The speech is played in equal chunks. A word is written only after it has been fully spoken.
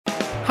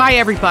Hi,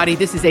 everybody.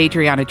 This is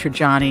Adriana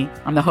Trajani.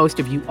 I'm the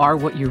host of You Are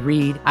What You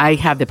Read. I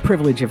have the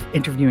privilege of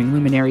interviewing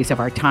luminaries of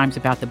our times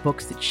about the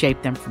books that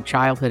shaped them from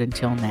childhood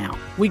until now.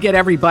 We get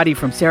everybody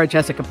from Sarah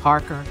Jessica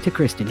Parker to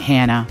Kristen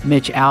Hanna,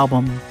 Mitch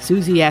Albom,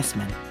 Susie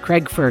Essman,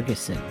 Craig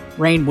Ferguson,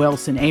 Rainn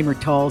Wilson, Amor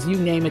Tolls, you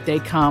name it, they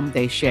come,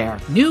 they share.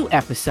 New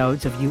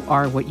episodes of You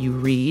Are What You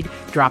Read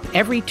drop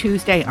every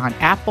Tuesday on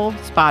Apple,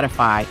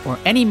 Spotify, or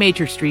any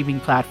major streaming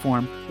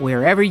platform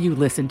wherever you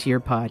listen to your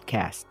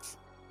podcasts.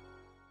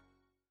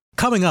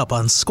 Coming up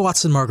on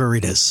Squats and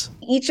Margaritas.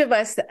 Each of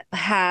us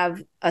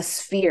have a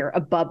sphere, a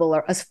bubble,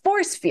 or a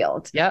force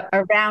field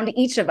around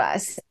each of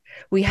us.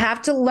 We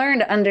have to learn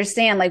to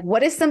understand, like,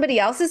 what is somebody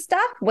else's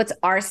stuff? What's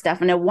our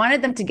stuff? And I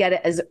wanted them to get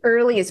it as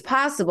early as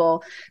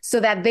possible so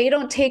that they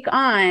don't take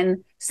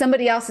on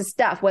somebody else's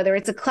stuff, whether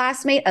it's a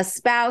classmate, a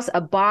spouse,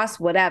 a boss,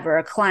 whatever,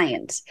 a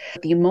client.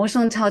 The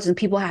emotional intelligence,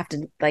 people have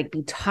to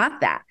be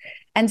taught that.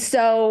 And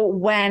so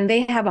when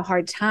they have a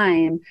hard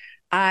time,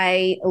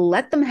 I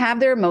let them have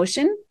their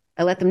emotion.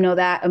 I let them know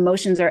that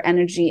emotions are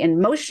energy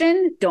in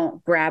motion.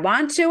 Don't grab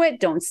onto it.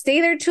 Don't stay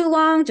there too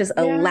long. Just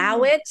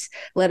allow it.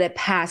 Let it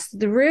pass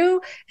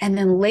through. And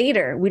then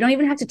later, we don't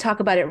even have to talk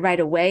about it right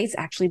away. It's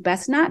actually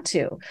best not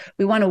to.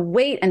 We want to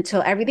wait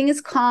until everything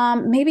is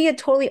calm, maybe a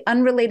totally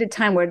unrelated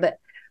time where the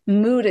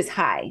mood is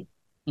high,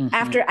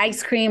 after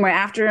ice cream or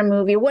after a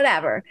movie,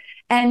 whatever.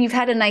 And you've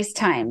had a nice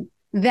time.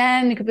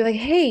 Then you could be like,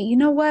 hey, you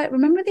know what?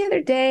 Remember the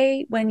other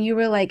day when you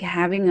were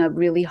having a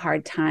really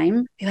hard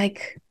time? Be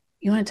like,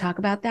 you want to talk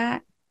about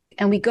that?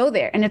 And we go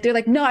there. And if they're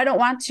like, no, I don't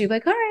want to, all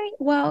right,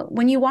 well,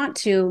 when you want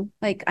to,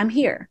 I'm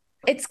here.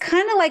 It's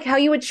kind of like how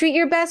you would treat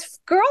your best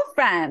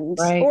girlfriend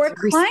or a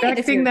client.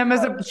 Respecting them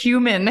as a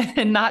human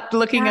and not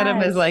looking at them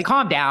as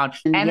calm down,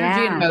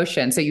 energy and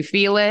motion. So you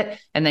feel it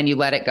and then you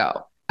let it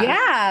go.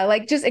 Yeah,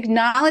 just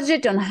acknowledge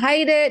it. Don't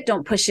hide it.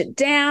 Don't push it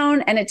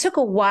down. And it took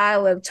a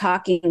while of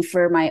talking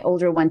for my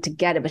older one to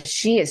get it, but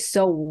she is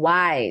so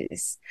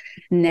wise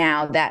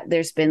now that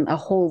there's been a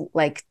whole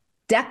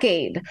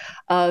decade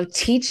of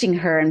teaching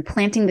her and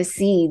planting the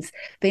seeds.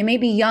 They may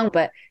be young,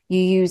 but you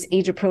use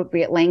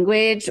age-appropriate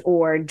language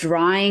or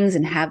drawings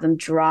and have them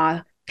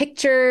draw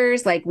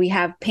pictures. We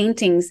have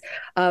paintings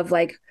of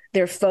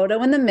their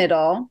photo in the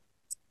middle,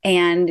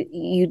 and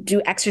you do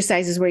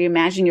exercises where you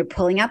imagine you're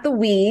pulling out the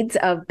weeds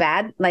of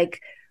bad,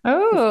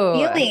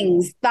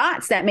 feelings,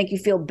 thoughts that make you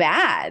feel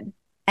bad.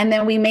 And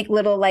then we make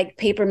little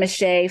paper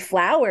mache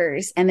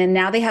flowers. And then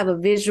now they have a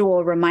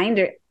visual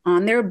reminder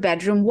on their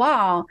bedroom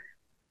wall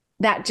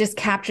that just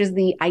captures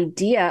the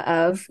idea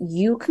of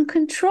you can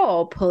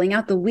control pulling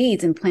out the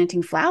weeds and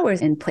planting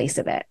flowers in place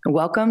of it.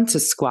 Welcome to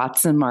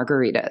Squats and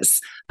Margaritas.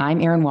 I'm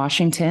Erin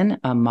Washington,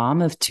 a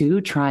mom of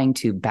two trying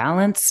to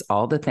balance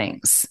all the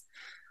things.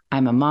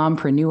 I'm a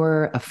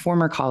mompreneur, a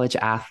former college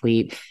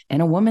athlete,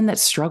 and a woman that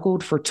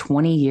struggled for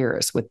 20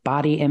 years with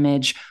body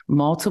image,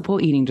 multiple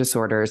eating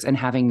disorders, and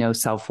having no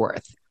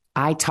self-worth.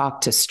 I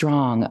talk to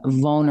strong,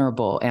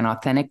 vulnerable, and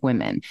authentic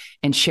women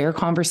and share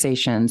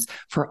conversations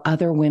for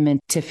other women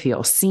to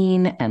feel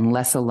seen and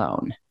less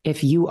alone.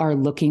 If you are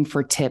looking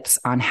for tips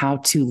on how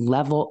to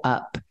level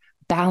up,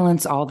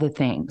 balance all the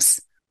things,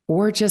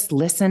 or just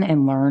listen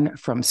and learn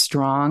from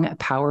strong,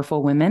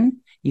 powerful women,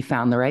 you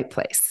found the right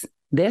place.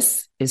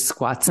 This is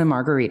Squats and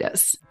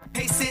Margaritas.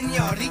 Hey,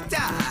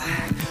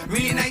 señorita,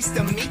 really nice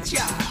to meet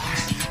ya.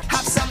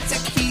 Have some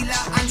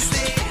tequila and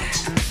say,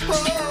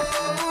 oh.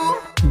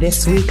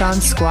 This week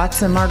on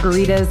Squats and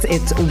Margaritas,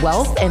 it's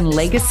wealth and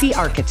legacy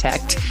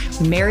architect,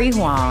 Mary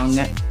Huang.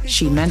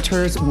 She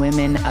mentors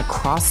women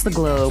across the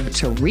globe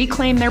to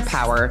reclaim their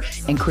power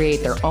and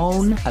create their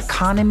own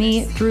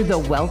economy through the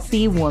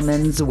wealthy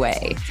woman's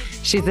way.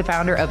 She's the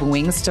founder of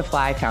Wings to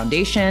Fly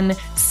Foundation,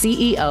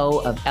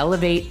 CEO of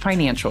Elevate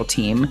Financial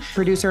Team,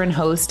 producer and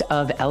host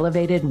of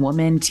Elevated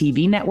Woman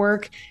TV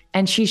Network,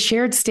 and she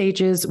shared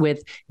stages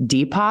with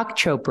Deepak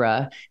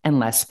Chopra and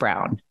Les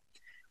Brown.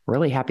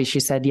 Really happy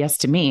she said yes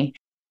to me.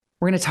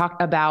 We're going to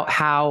talk about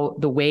how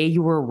the way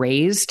you were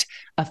raised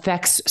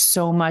affects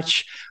so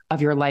much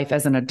of your life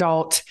as an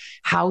adult,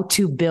 how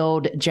to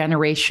build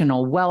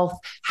generational wealth,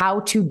 how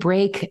to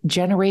break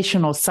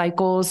generational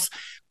cycles.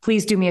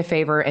 Please do me a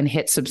favor and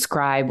hit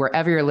subscribe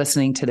wherever you're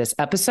listening to this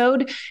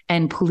episode.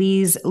 And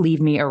please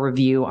leave me a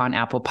review on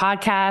Apple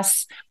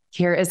Podcasts.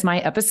 Here is my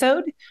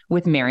episode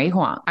with Mary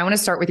Huang. I want to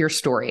start with your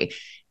story.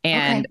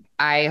 And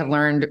I have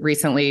learned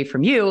recently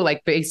from you,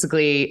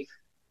 basically,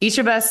 each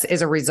of us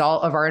is a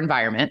result of our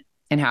environment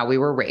and how we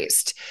were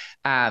raised.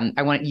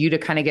 I want you to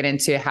kind of get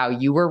into how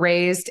you were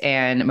raised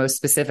and most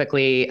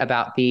specifically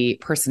about the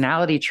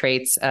personality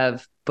traits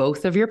of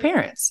both of your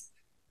parents.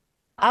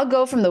 I'll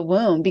go from the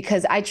womb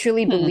because I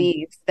truly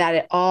believe that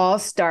it all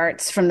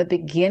starts from the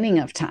beginning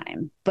of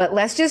time. But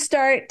let's just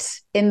start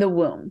in the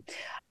womb.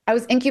 I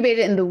was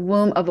incubated in the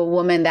womb of a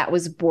woman that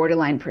was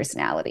borderline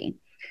personality,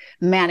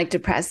 manic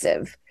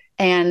depressive.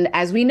 And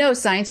as we know,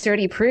 science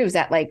already proves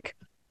that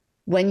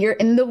when you're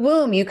in the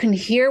womb, you can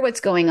hear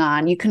what's going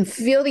on. You can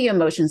feel the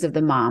emotions of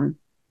the mom.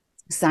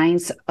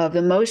 Science of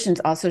emotions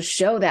also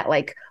show that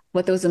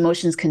what those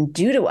emotions can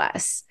do to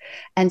us.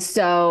 And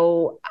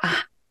so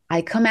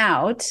I come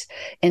out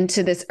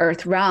into this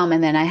earth realm,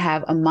 and then I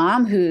have a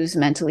mom who's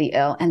mentally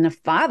ill and a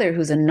father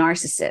who's a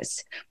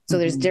narcissist. So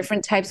there's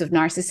different types of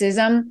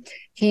narcissism.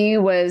 He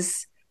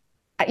was,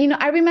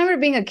 I remember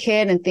being a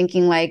kid and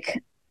thinking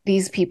like,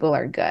 these people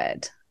are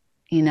good.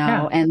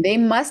 And they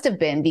must have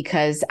been,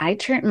 because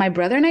my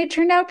brother and I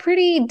turned out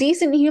pretty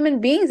decent human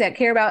beings that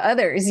care about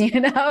others,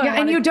 Yeah,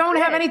 and you don't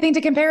have anything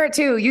to compare it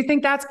to. You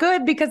think that's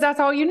good because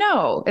that's all you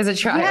know as a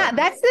child. Yeah,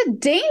 that's the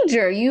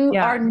danger. You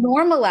are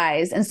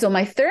normalized. And so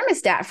my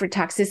thermostat for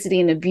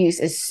toxicity and abuse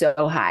is so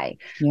high.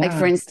 Yeah. Like,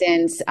 for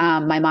instance,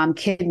 my mom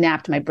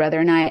kidnapped my brother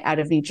and I out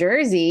of New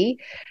Jersey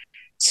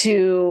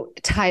to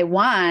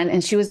Taiwan,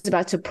 and she was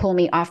about to pull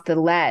me off the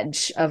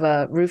ledge of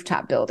a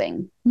rooftop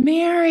building.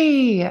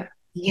 Mary.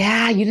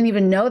 Yeah, you didn't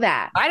even know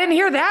that. I didn't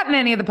hear that in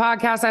any of the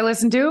podcasts I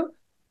listened to.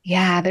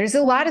 Yeah, there's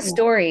a lot of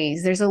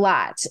stories. There's a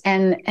lot.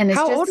 And it's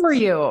How old were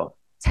you?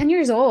 10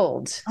 years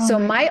old. Oh, so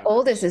my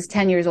oldest is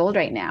 10 years old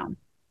right now.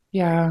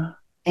 Yeah.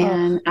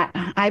 And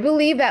I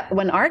believe that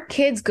when our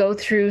kids go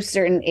through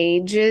certain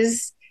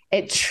ages,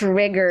 it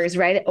triggers,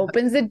 right? It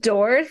opens the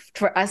door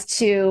for us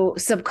to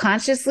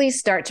subconsciously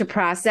start to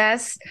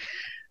process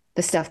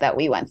the stuff that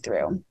we went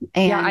through.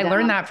 And I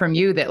learned that from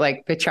you, that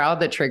like the child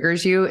that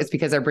triggers you is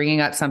because they're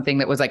bringing up something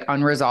that was like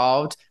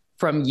unresolved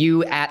from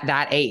you at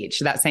that age,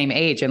 that same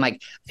age. And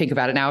like, think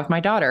about it now with my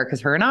daughter,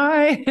 because her and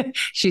I,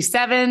 she's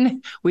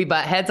 7, we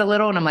butt heads a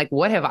little. And I'm like,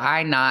 what have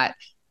I not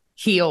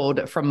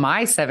healed from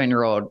my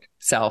 7-year-old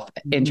self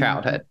in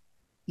childhood?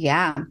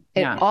 Yeah,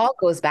 it all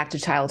goes back to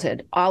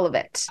childhood, all of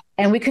it.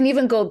 And we can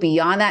even go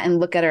beyond that and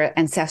look at our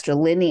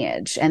ancestral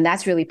lineage. And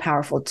that's really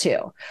powerful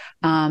too.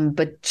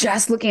 But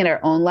just looking at our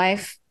own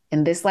life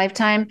in this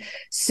lifetime.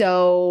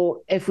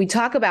 So if we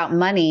talk about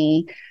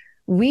money,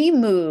 we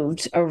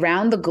moved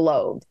around the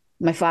globe.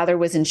 My father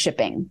was in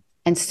shipping.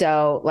 And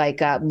so like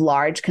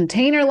large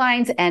container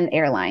lines and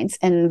airlines,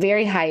 and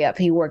very high up,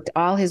 he worked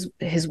all his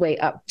way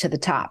up to the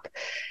top.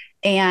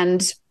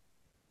 And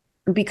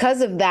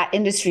because of that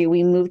industry,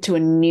 we moved to a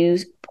new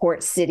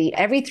port city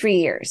every 3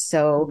 years.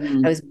 So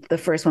I was the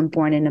first one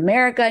born in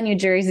America, New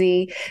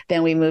Jersey.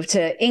 Then we moved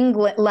to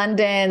England,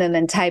 London, and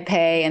then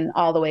Taipei, and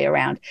all the way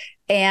around.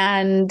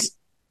 And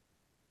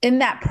in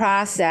that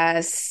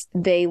process,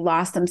 they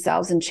lost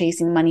themselves in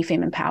chasing money,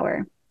 fame, and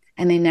power.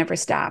 And they never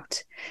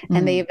stopped.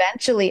 And they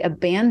eventually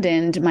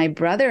abandoned my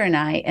brother and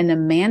I in a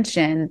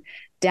mansion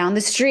down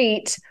the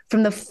street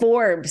from the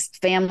Forbes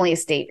family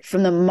estate,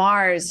 from the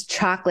Mars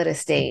chocolate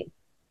estate.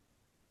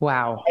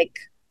 Wow.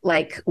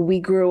 Like we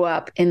grew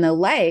up in the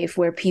life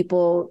where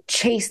people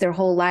chase their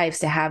whole lives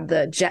to have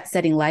the jet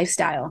setting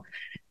lifestyle.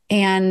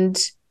 And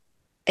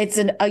it's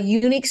a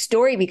unique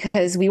story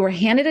because we were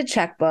handed a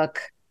checkbook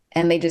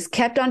and they just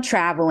kept on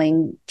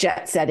traveling,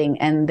 jet setting,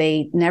 and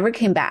they never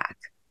came back.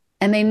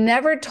 And they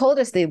never told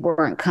us they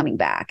weren't coming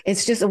back.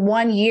 It's just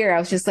 1 year. I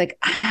was just like,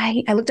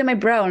 I looked at my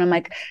bro and I'm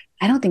like,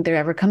 I don't think they're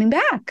ever coming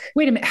back.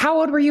 Wait a minute. How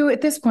old were you at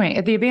this point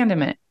at the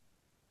abandonment?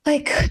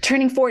 Like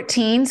turning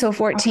 14. So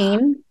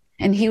 14.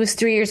 And he was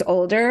 3 years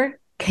older.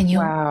 Can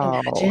you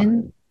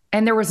imagine?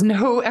 And there was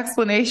no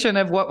explanation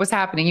of what was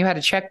happening. You had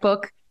a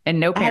checkbook and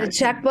no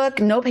parents. I had a checkbook,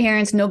 no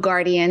parents, no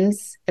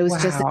guardians. It was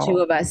just the two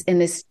of us in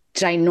this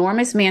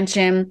ginormous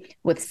mansion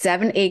with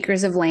 7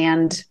 acres of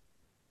land,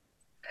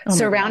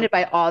 surrounded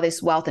by all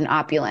this wealth and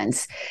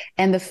opulence.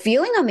 And the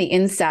feeling on the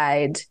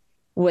inside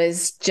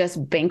was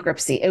just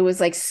bankruptcy. It was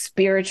like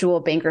spiritual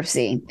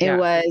bankruptcy. It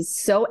was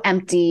so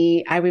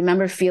empty. I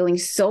remember feeling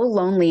so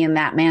lonely in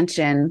that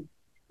mansion.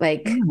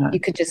 Like you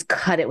could just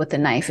cut it with a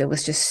knife. It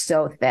was just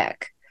so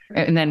thick.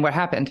 And then what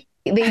happened?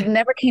 They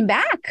never came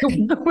back.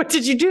 What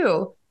did you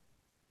do?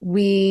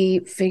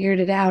 We figured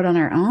it out on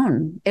our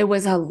own. It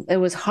was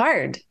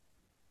hard.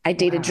 I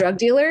dated drug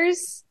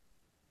dealers.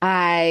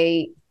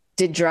 I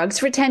did drugs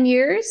for 10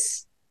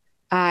 years.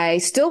 I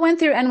still went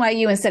through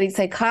NYU and studied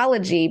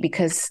psychology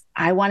because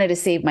I wanted to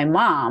save my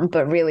mom,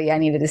 but really I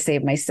needed to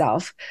save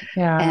myself.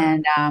 Yeah.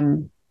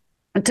 And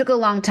it took a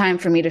long time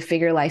for me to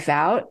figure life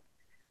out.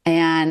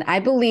 And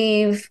I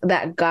believe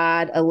that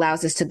God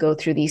allows us to go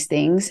through these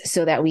things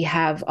so that we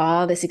have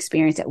all this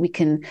experience that we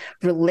can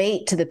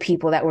relate to the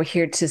people that we're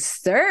here to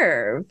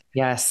serve.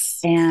 Yes.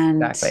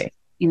 And,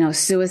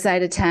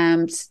 suicide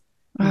attempts,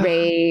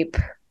 rape,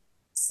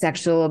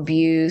 sexual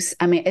abuse.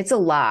 I mean, it's a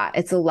lot.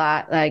 It's a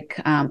lot, like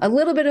a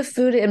little bit of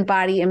food and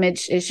body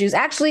image issues.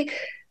 Actually,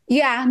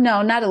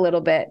 no, not a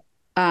little bit.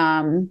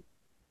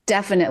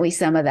 Definitely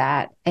some of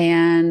that.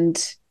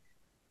 And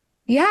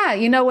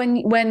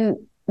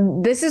when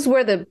this is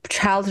where the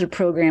childhood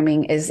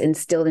programming is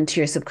instilled into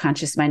your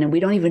subconscious mind, and we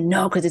don't even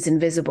know because it's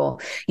invisible.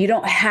 You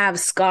don't have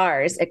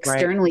scars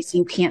externally, so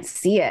you can't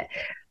see it.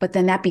 But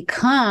then that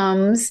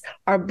becomes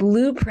our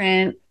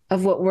blueprint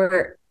of what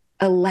we're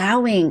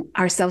allowing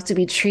ourselves to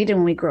be treated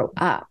when we grow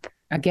up.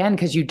 Again,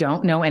 because you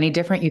don't know any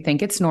different. You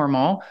think it's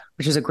normal,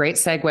 which is a great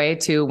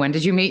segue to when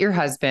did you meet your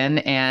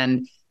husband?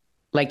 And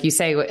like you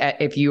say,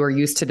 if you are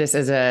used to this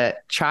as a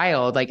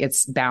child, like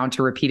it's bound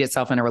to repeat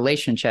itself in a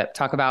relationship.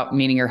 Talk about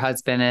meeting your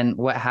husband and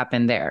what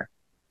happened there.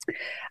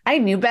 I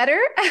knew better.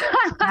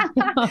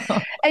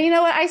 And you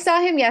know what? I saw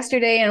him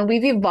yesterday and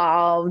we've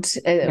evolved.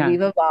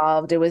 We've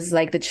evolved. It was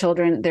like the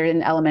children, they're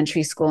in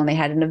elementary school and they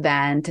had an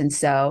event. And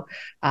so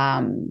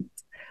I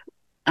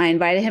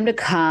invited him to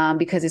come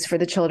because it's for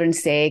the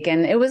children's sake.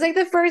 And it was like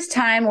the first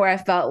time where I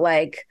felt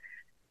like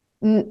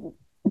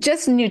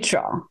just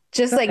neutral,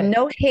 just like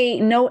no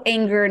hate, no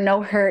anger,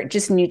 no hurt,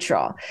 just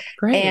neutral.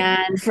 Great.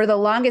 And for the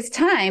longest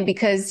time,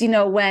 because, you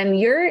know, when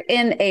you're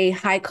in a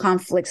high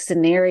conflict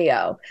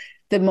scenario,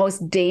 the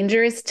most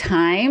dangerous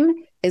time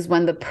is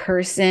when the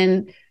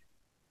person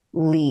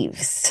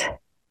leaves,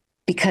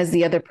 because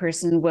the other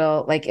person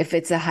will, like, if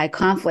it's a high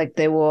conflict,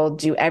 they will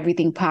do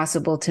everything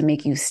possible to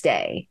make you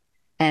stay.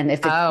 And if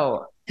it's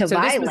so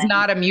this was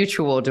not a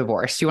mutual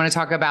divorce. Do you want to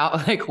talk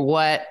about like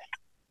what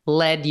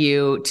led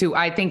you to,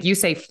 I think you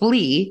say,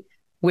 flee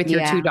with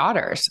your two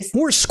daughters?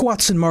 More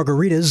Squats and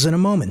Margaritas in a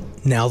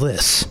moment.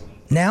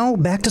 Now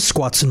back to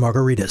Squats and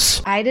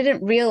Margaritas. I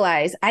didn't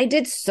realize I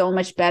did so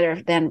much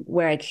better than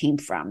where I came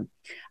from.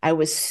 I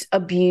was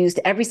abused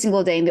every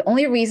single day. And the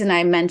only reason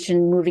I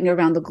mentioned moving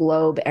around the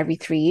globe every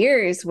 3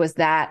 years was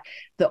that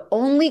the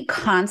only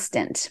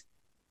constant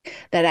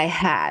that I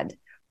had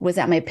was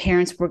that my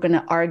parents were going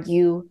to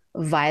argue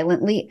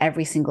violently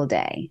every single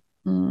day.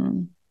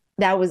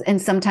 That was,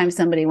 and sometimes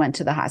somebody went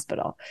to the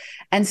hospital.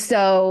 And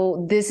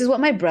so this is what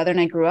my brother and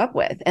I grew up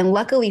with. And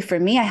luckily for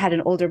me, I had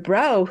an older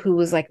bro who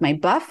was like my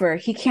buffer.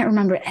 He can't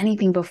remember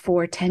anything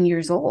before 10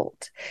 years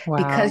old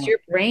because your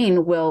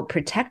brain will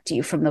protect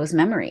you from those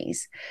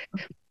memories.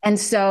 And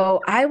so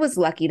I was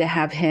lucky to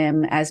have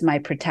him as my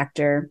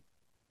protector.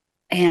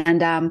 And,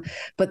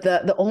 but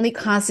the only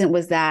constant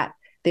was that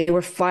they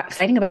were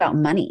fighting about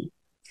money.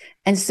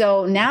 And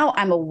so now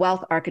I'm a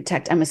wealth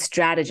architect. I'm a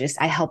strategist.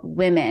 I help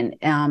women,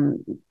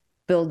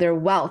 build their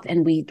wealth.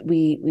 And we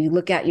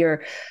look at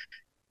your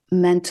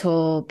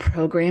mental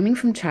programming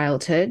from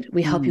childhood.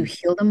 We help you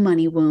heal the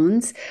money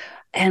wounds.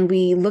 And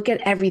we look at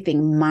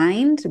everything: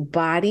 mind,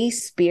 body,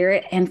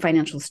 spirit, and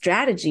financial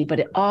strategy. But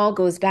it all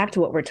goes back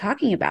to what we're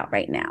talking about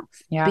right now.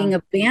 Being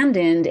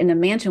abandoned in a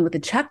mansion with a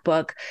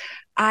checkbook.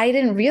 I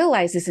didn't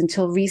realize this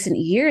until recent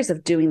years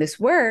of doing this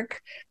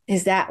work,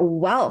 is that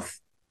wealth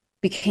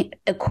became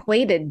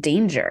equated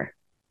danger.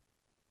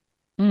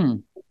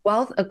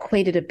 Wealth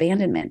equated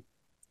abandonment.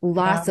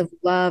 Loss of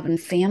love and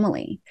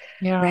family,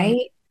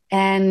 right?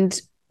 And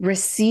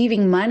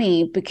receiving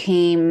money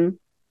became,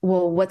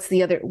 well, when's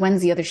the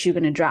other shoe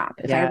going to drop?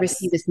 If I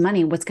receive this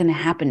money, what's going to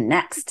happen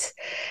next?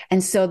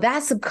 And so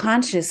that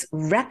subconscious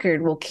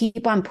record will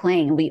keep on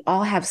playing. We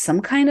all have some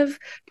kind of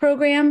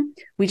program.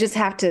 We just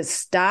have to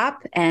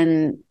stop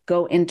and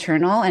go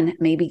internal and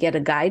maybe get a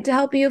guide to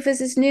help you if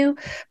this is new.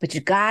 But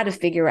you got to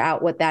figure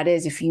out what that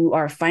is if you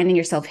are finding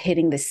yourself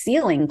hitting the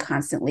ceiling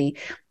constantly,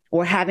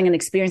 or having an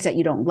experience that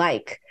you don't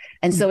like.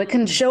 And so it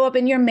can show up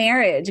in your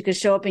marriage. It could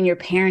show up in your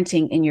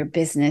parenting, in your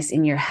business,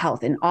 in your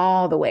health, in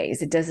all the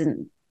ways. It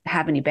doesn't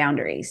have any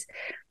boundaries.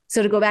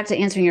 So to go back to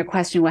answering your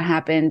question, what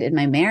happened in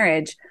my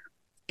marriage,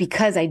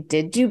 because I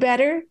did do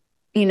better,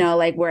 you know,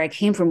 like where I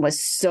came from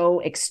was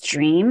so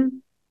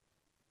extreme.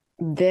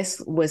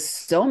 This was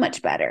so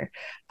much better.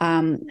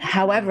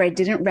 However, I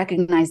didn't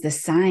recognize the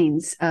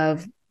signs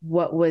of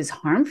what was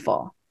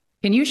harmful.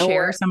 Can you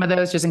share some of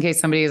those just in case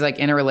somebody is like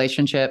in a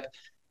relationship?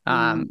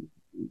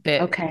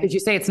 Did you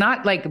say it's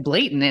not like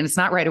blatant and it's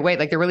not right away?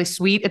 Like they're really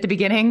sweet at the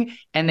beginning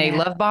and they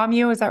love bomb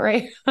you. Is that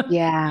right?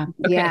 Yeah.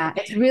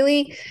 It's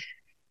really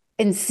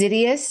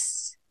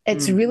insidious.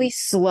 It's really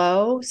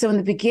slow. So in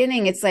the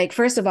beginning, it's like,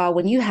 first of all,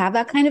 when you have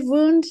that kind of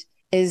wound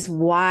is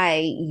why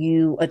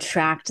you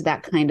attract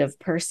that kind of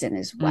person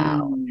as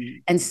well.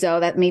 And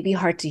so that may be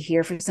hard to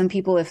hear for some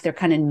people if they're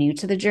kind of new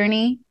to the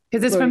journey.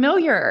 Because it's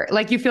familiar.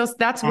 Like you feel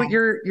that's what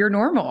you're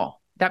normal.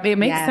 That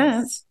makes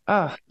sense.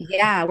 Oh,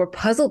 yeah. We're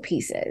puzzle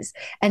pieces.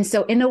 And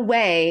so in a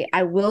way,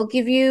 I will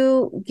give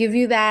you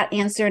that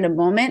answer in a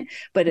moment.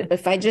 But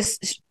if I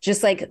just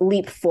like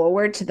leap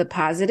forward to the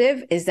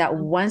positive, is that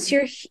once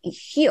you're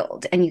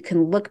healed and you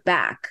can look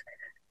back,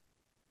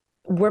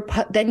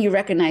 then you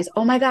recognize,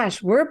 oh my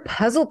gosh, we're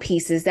puzzle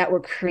pieces that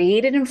were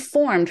created and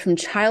formed from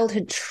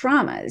childhood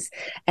traumas.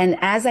 And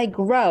as I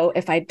grow,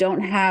 if I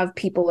don't have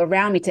people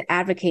around me to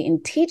advocate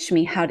and teach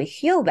me how to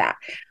heal that,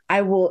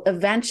 I will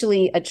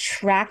eventually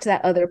attract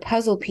that other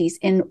puzzle piece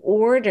in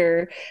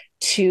order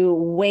to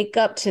wake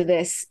up to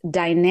this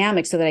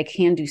dynamic so that I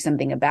can do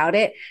something about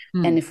it.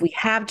 And if we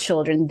have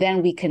children,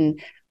 then we can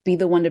be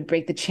the one to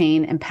break the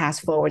chain and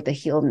pass forward the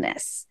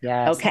healedness.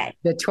 Yes. Okay.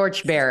 The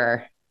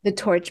torchbearer.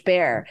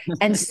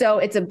 And so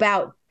it's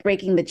about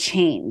breaking the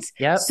chains.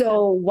 Yep.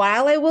 So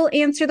while I will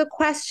answer the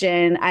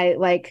question,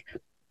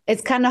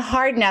 it's kind of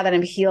hard now that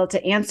I'm healed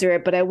to answer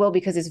it, but I will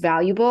because it's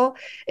valuable,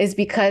 is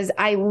because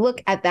I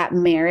look at that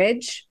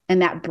marriage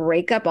and that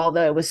breakup,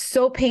 although it was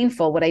so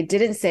painful. What I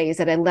didn't say is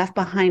that I left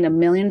behind $1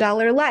 million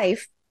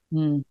life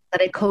that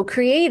I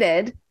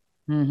co-created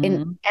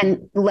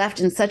and left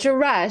in such a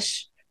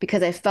rush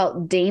because I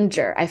felt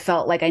danger. I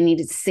felt like I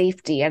needed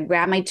safety. I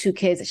grabbed my 2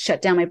 kids,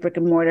 shut down my brick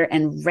and mortar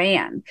and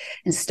ran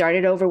and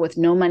started over with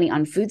no money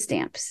on food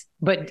stamps.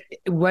 But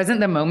it wasn't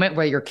the moment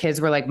where your kids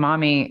were like,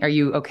 Mommy, are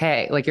you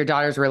okay? Like your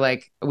daughters were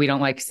like, we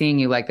don't like seeing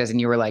you like this. And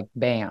you were like,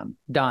 bam,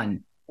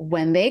 done.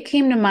 When they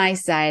came to my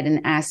side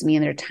and asked me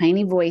in their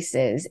tiny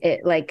voices,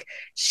 it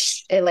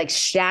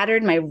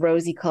shattered my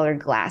rosy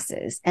colored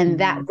glasses. And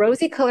that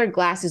rosy colored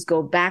glasses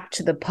go back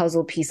to the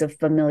puzzle piece of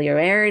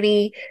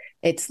familiarity.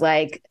 It's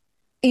like,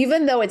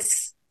 even though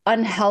it's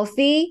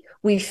unhealthy,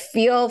 we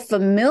feel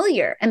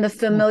familiar. And the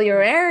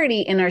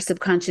familiarity in our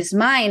subconscious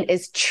mind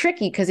is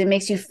tricky because it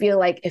makes you feel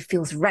like it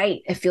feels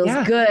right. It feels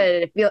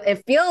good.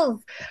 It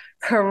feels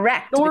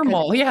correct.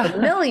 Normal. Yeah.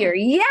 Familiar.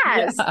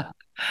 Yes. Yeah.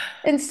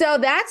 And so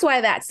that's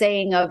why that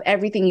saying of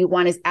everything you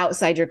want is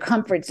outside your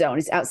comfort zone.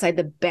 It's outside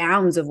the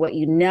bounds of what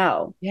you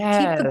know.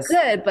 Yes. Keep the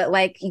good, but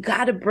like you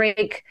got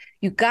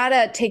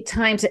to take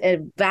time to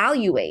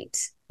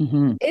evaluate.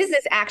 Is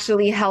this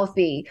actually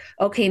healthy?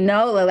 Okay,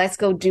 no, let's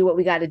go do what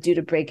we got to do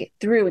to break it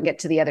through and get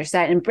to the other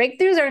side. And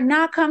breakthroughs are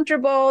not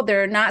comfortable.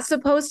 They're not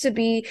supposed to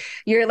be,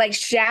 you're like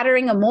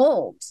shattering a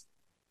mold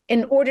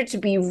in order to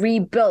be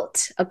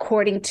rebuilt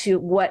according to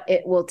what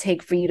it will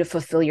take for you to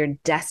fulfill your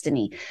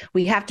destiny.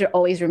 We have to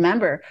always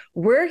remember,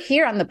 we're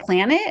here on the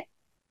planet,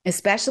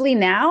 especially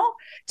now,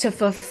 to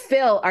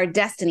fulfill our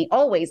destiny.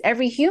 Always,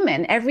 every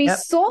human, every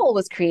soul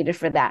was created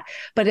for that.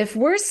 But if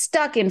we're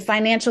stuck in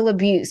financial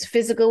abuse,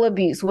 physical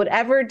abuse,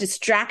 whatever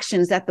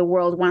distractions that the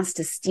world wants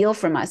to steal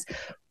from us,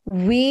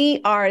 we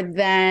are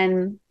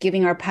then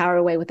giving our power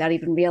away without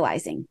even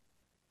realizing.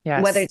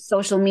 Yes. Whether it's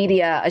social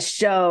media, a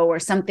show, or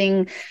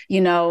something,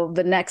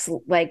 the next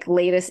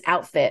latest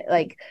outfit,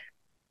 like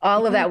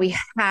all of that, we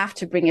have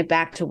to bring it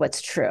back to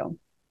what's true.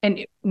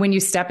 And when you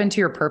step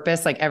into your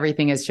purpose, like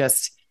everything is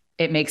just,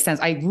 it makes sense.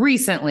 I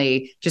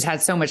recently just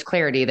had so much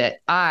clarity that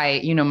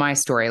my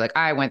story, like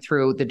I went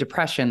through the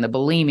depression, the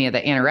bulimia,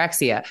 the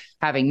anorexia,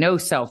 having no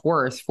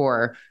self-worth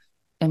for,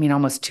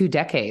 almost 2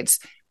 decades.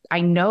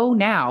 I know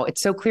now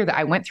it's so clear that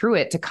I went through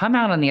it to come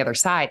out on the other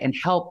side and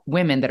help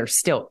women that are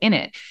still in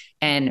it.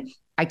 And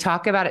I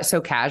talk about it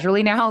so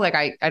casually now, like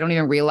I don't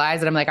even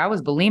realize that I'm like, I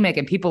was bulimic,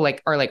 and people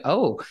are like,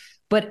 oh,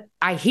 but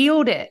I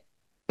healed it.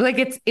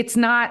 Like it's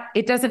not,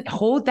 it doesn't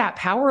hold that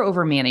power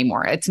over me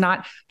anymore. It's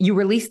not, you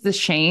release the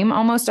shame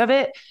almost of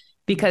it,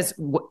 because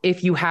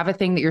if you have a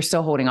thing that you're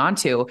still holding on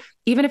to,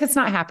 even if it's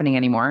not happening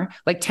anymore,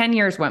 like 10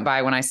 years went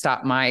by when I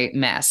stopped my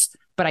mess,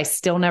 but I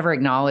still never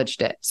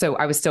acknowledged it. So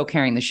I was still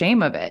carrying the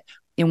shame of it.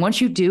 And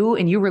once you do,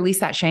 and you release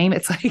that shame,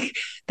 it's like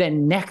the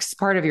next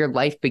part of your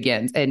life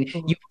begins. And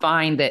you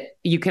find that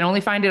you can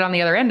only find it on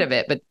the other end of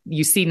it. But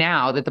you see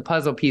now that the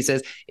puzzle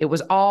pieces, it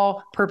was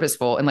all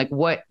purposeful, and like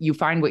what you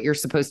find what you're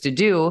supposed to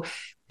do.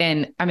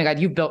 And oh my God,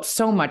 you've built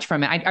so much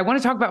from it. I want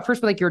to talk about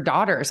first, like your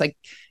daughters, like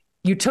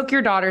you took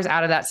your daughters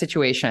out of that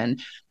situation,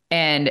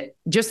 and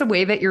just the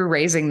way that you're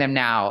raising them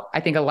now. I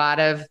think a lot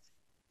of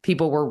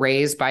people were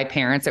raised by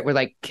parents that were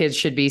like, kids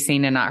should be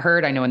seen and not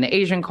heard. I know in the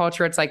Asian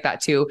culture, it's like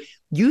that too.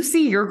 You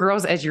see your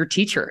girls as your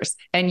teachers,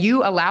 and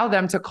you allow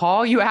them to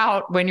call you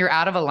out when you're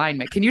out of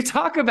alignment. Can you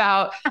talk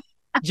about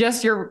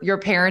just your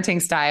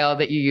parenting style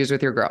that you use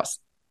with your girls?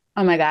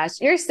 Oh my gosh,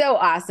 you're so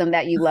awesome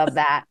that you love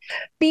that.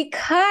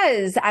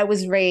 Because I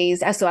was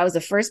raised, so I was the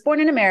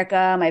firstborn in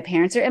America. My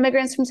parents are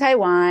immigrants from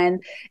Taiwan,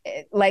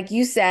 like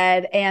you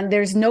said, and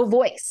there's no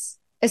voice,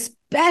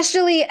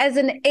 especially as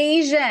an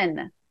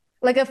Asian.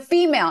 Like a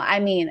female,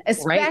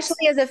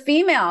 especially as a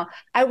female,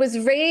 I was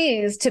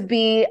raised to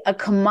be a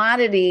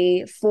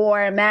commodity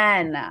for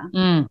men.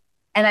 And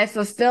I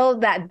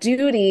fulfilled that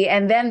duty,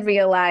 and then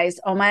realized,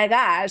 oh my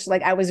gosh,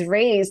 like I was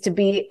raised to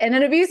be in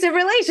an abusive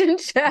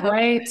relationship.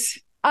 Right.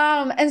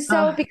 And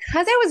so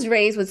because I was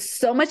raised with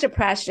so much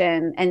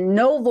oppression and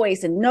no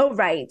voice and no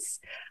rights,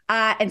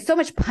 and so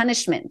much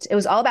punishment, it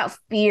was all about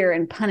fear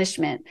and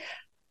punishment.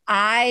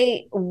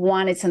 I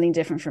wanted something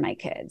different for my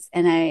kids.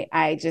 And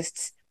I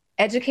just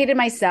educated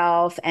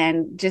myself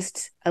and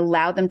just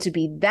allowed them to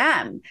be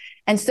them.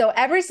 And so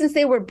ever since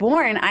they were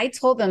born, I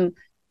told them,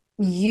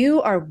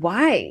 you are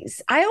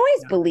wise. I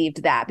always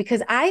believed that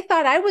because I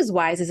thought I was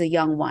wise as a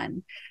young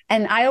one.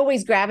 And I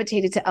always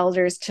gravitated to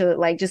elders to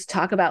like just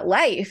talk about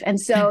life. And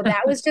so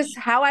that was just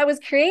how I was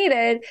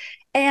created.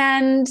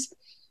 And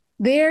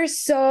they're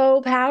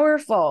so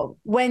powerful.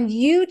 When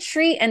you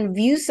treat and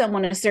view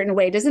someone in a certain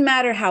way, it doesn't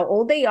matter how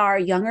old they are,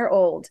 young or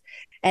old,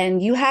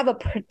 and you have a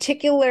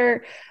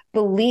particular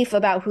belief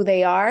about who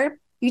they are,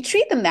 you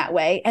treat them that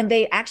way, and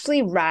they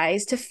actually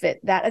rise to fit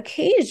that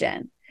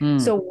occasion.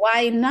 So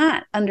why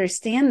not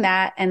understand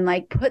that and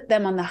like put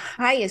them on the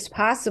highest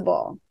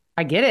possible?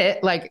 I get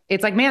it. Like,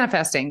 it's like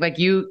manifesting, like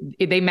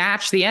they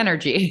match the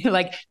energy.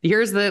 Like,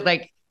 here's the,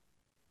 like,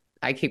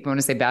 I keep wanting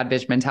to say bad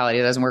bitch mentality.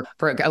 It doesn't work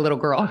for a little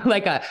girl,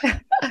 like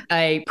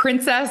a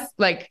princess,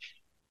 like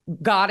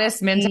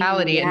goddess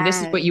mentality. Yes. And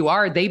this is what you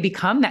are. They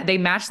become that, they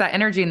match that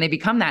energy and they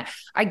become that.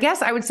 I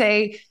guess I would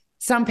say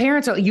some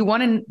parents, you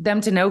want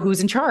them to know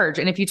who's in charge.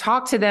 And if you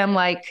talk to them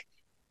like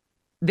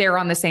they're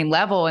on the same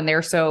level and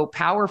they're so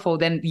powerful,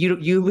 then you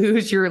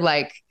lose your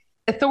like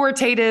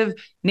authoritative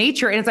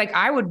nature. And it's like,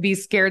 I would be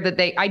scared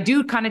that I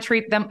do kind of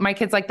treat my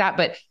kids like that,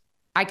 but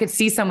I could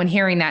see someone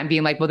hearing that and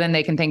being like, well, then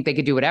they can think they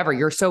could do whatever.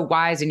 You're so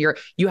wise, and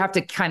you have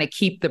to kind of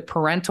keep the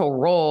parental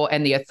role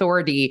and the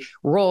authority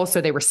role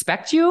so they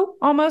respect you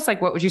almost.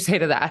 Like, what would you say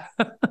to that?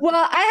 Well,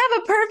 I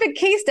have a perfect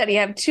case study.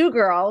 I have two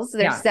girls.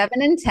 They're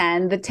 7 and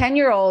 10. The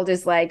 10-year-old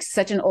is like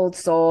such an old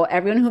soul.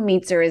 Everyone who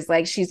meets her is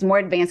like, she's more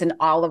advanced than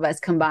all of us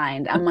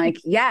combined. I'm like,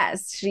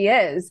 yes, she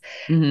is.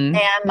 Mm-hmm.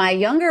 And my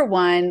younger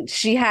one,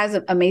 she has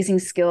amazing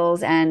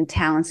skills and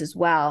talents as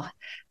well.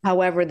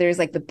 However, there's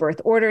like the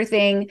birth order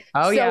thing.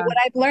 What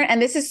I've learned,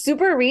 and this is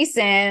super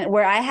recent,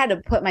 where I had to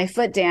put my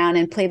foot down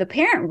and play the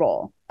parent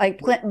role, like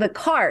the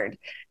card.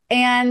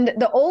 And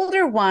the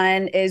older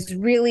one is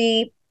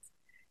really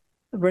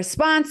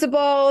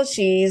responsible.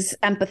 She's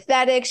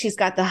empathetic. She's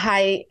got the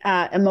high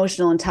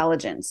emotional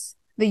intelligence.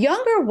 The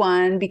younger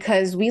one,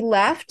 because we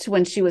left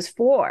when she was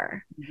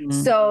 4.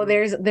 Mm-hmm. So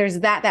there's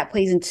that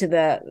plays into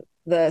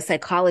the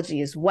psychology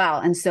as well.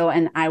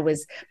 And I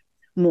was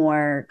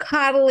more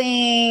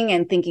coddling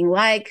and thinking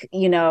like,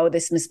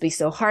 this must be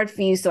so hard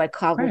for you. So I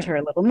coddled her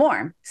a little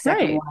more.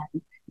 Second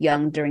one,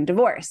 young during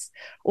divorce.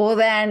 Well,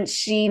 then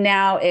she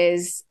now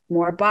is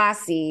more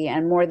bossy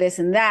and more this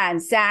and that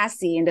and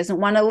sassy and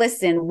doesn't want to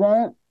listen,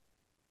 won't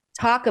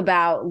talk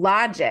about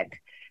logic.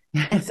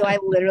 And so I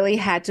literally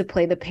had to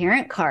play the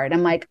parent card.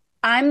 I'm like,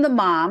 I'm the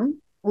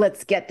mom.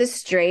 Let's get this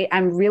straight.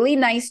 I'm really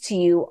nice to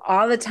you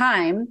all the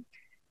time.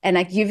 And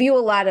I give you a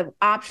lot of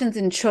options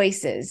and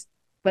choices,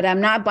 but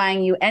I'm not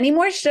buying you any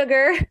more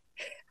sugar.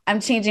 I'm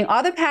changing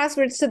all the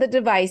passwords to the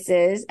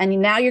devices. And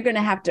now you're going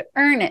to have to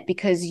earn it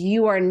because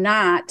you are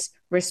not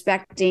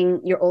respecting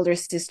your older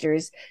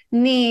sister's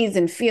needs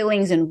and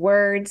feelings and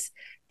words.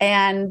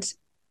 And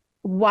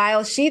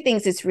while she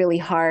thinks it's really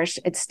harsh,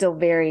 it's still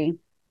very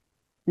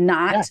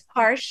not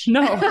harsh.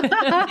 No,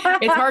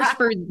 it's harsh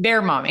for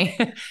their mommy.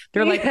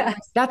 They're like,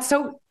 that's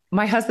so...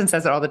 My husband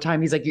says it all the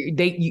time. He's like,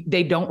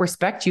 they don't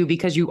respect you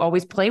because you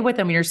always play with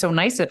them and you're so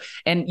nice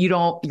and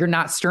you're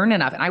not stern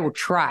enough. And I will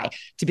try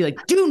to be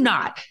like, do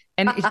not.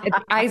 And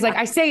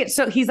I say it.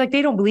 So he's like,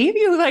 they don't believe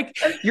you. Like,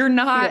 you're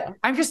not,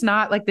 I'm just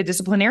not like the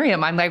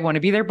disciplinarian. I'm like, I want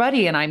to be their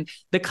buddy and I'm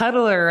the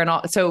cuddler and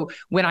all. So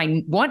when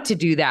I want to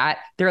do that,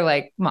 they're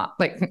like, Mom,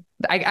 like,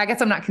 I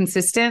guess I'm not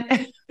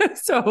consistent.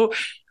 So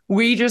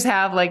we just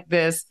have like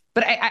this,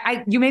 but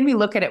you made me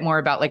look at it more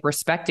about like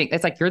respecting.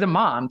 It's like, you're the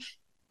mom.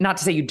 Not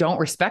to say you don't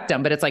respect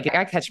them, but it's like,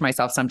 I catch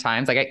myself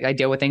sometimes. Like I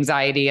deal with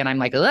anxiety and I'm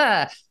like,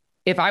 ugh.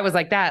 If I was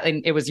like that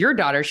and it was your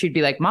daughter, she'd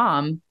be like,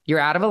 Mom, you're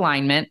out of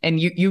alignment. And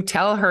you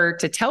tell her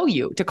to call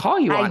you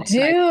on it.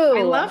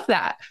 I love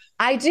that.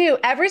 I do.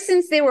 Ever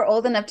since they were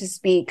old enough to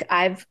speak,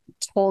 I've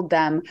told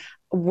them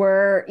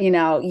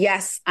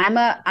yes, I'm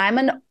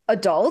an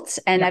adult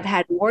and I've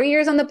had more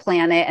years on the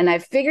planet and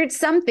I've figured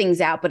some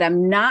things out, but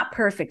I'm not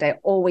perfect. I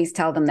always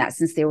tell them that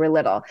since they were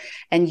little.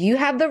 And you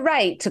have the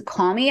right to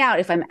call me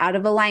out if I'm out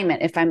of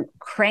alignment, if I'm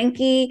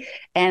cranky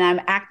and I'm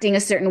acting a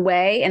certain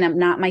way and I'm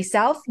not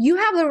myself. You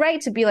have the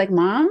right to be like,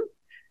 Mom,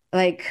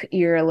 like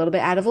you're a little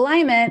bit out of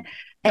alignment.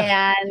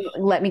 And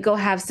let me go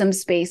have some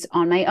space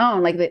on my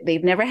own. Like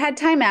they've never had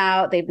time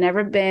out. They've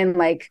never been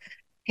like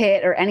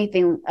hit or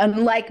anything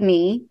unlike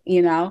me,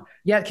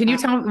 Yeah. Can you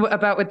tell them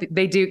about what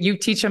they do? You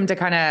teach them to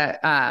kind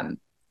of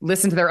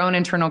listen to their own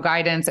internal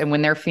guidance. And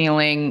when they're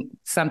feeling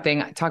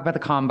something, talk about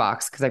the calm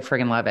box because I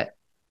friggin' love it.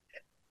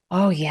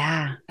 Oh,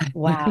 yeah.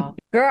 Wow.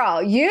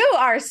 Girl, you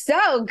are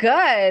so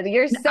good.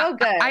 You're so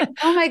good.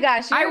 Oh my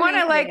gosh. I want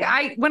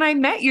to when I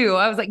met you,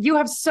 I was like, you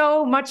have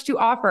so much to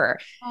offer.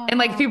 Oh. And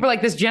like people are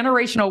like this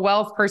generational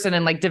wealth person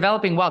and like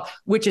developing wealth,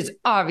 which is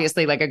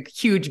obviously like a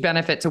huge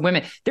benefit to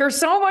women. There's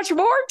so much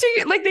more to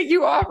you, like that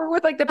you offer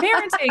with like the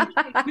parenting.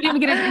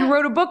 You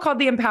wrote a book called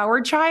The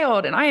Empowered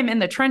Child. And I am in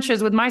the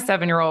trenches with my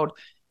 7-year-old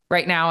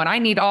right now. And I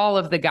need all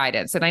of the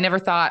guidance. And I never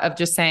thought of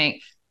just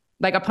saying,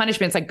 like a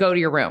punishment, it's like, go to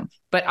your room.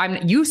 But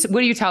what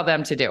do you tell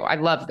them to do? I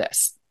love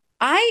this.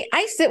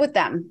 I sit with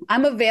them.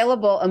 I'm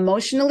available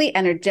emotionally,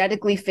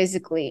 energetically,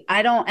 physically.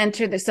 I don't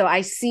enter this. So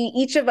I see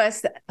each of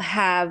us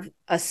have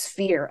a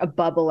sphere, a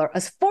bubble, or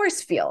a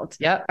force field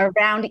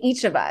around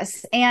each of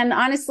us. And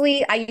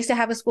honestly, I used to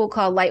have a school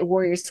called Light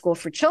Warrior School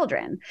for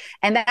Children.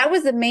 And that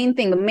was the main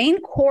thing. The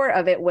main core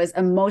of it was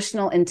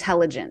emotional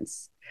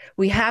intelligence.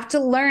 We have to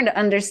learn to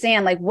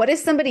understand, like, what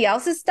is somebody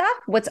else's stuff?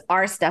 What's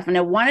our stuff? And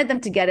I wanted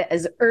them to get it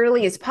as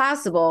early as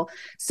possible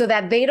so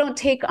that they don't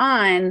take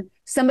on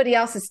somebody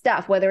else's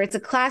stuff, whether it's a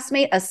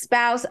classmate, a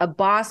spouse, a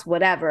boss,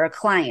 whatever, a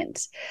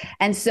client.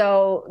 And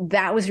so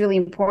that was really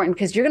important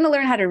because you're going to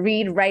learn how to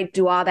read, write,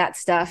 do all that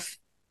stuff.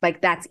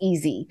 Like, that's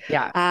easy.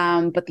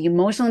 Yeah. But the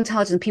emotional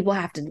intelligence, people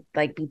have to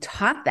like be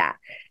taught that.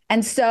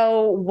 And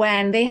so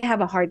when they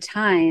have a hard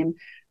time,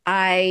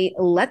 I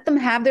let them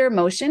have their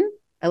emotion.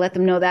 I let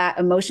them know that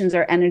emotions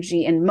are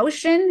energy in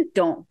motion.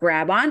 Don't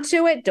grab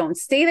onto it. Don't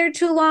stay there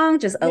too long.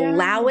 Just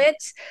allow it.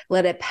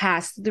 Let it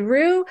pass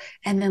through.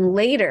 And then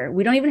later,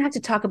 we don't even have to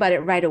talk about it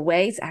right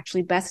away. It's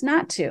actually best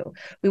not to.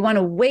 We want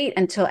to wait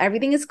until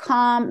everything is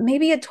calm,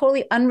 maybe a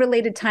totally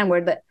unrelated time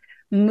where the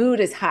mood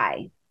is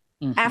high.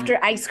 after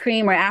ice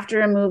cream or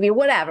after a movie or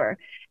whatever,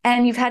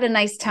 and you've had a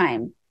nice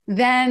time.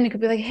 Then it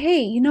could be like,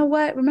 hey, you know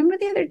what? Remember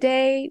the other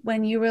day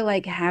when you were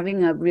like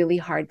having a really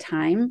hard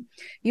time?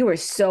 You were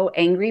so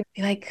angry.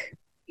 Be like,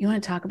 you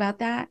want to talk about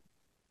that?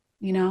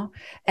 You know?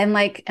 And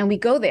we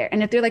go there.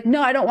 And if they're like,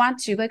 no, I don't want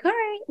to, like, all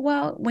right,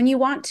 well, when you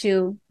want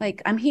to,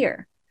 like, I'm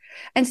here.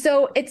 And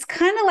so it's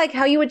kind of like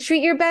how you would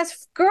treat your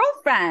best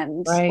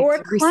girlfriend or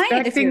a client.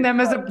 Respecting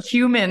them as a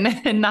human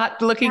and not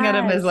looking at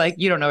them as like,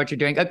 you don't know what you're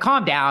doing.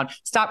 Calm down.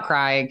 Stop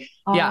crying.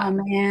 Oh,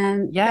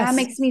 man. Yes. That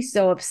makes me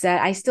so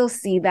upset. I still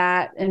see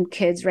that in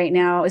kids right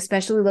now,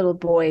 especially little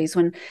boys,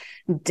 when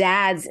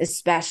dads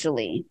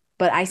especially.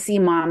 But I see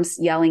moms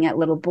yelling at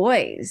little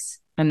boys.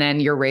 And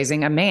then you're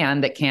raising a man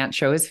that can't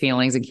show his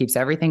feelings and keeps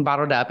everything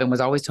bottled up and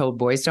was always told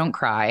boys don't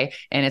cry,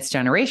 and it's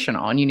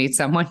generational. And you need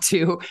someone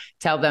to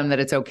tell them that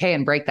it's okay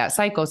and break that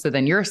cycle. So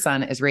then your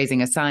son is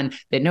raising a son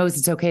that knows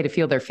it's okay to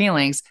feel their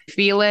feelings,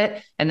 feel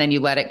it, and then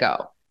you let it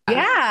go.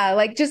 Yeah,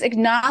 like just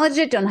acknowledge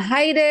it. Don't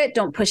hide it.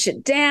 Don't push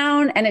it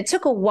down. And it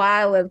took a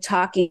while of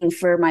talking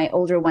for my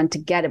older one to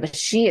get it, but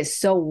she is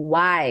so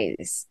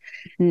wise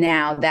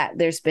now that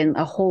there's been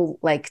a whole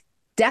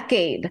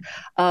decade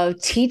of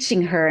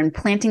teaching her and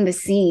planting the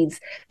seeds.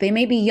 They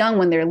may be young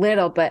when they're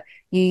little, but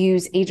you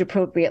use age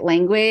appropriate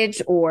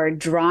language or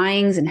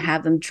drawings and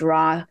have them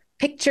draw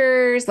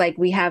pictures. Like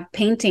we have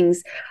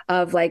paintings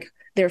of like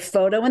their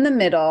photo in the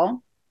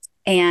middle,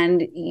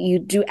 and you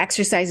do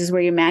exercises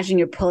where you imagine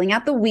you're pulling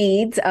out the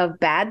weeds of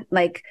bad,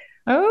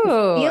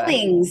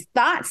 feelings,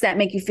 thoughts that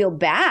make you feel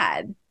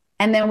bad.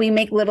 And then we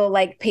make little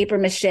like paper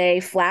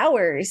mache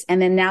flowers.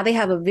 And then now they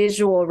have a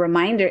visual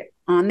reminder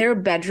on their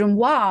bedroom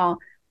wall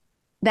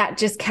that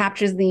just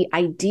captures the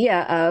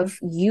idea of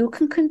you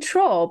can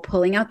control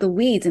pulling out the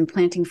weeds and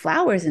planting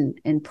flowers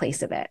in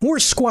place of it. More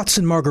Squats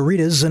and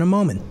Margaritas in a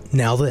moment.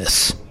 Now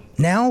this.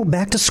 Now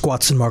back to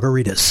Squats and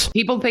Margaritas.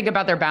 People think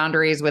about their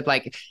boundaries with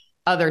like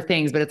other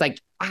things, but it's like,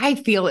 I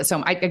feel it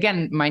so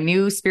again, my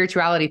new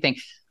spirituality thing,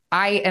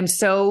 I am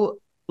so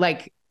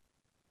like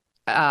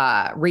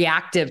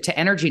reactive to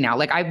energy now.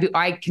 Like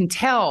I can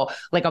tell,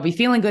 like I'll be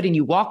feeling good and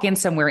you walk in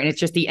somewhere and it's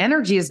just the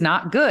energy is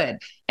not good.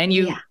 And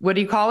what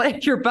do you call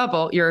it? Your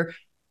bubble,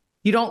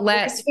 you don't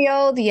let force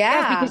field.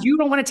 Yeah. Because you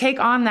don't want to take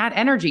on that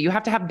energy. You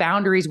have to have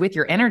boundaries with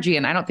your energy.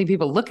 And I don't think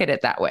people look at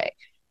it that way.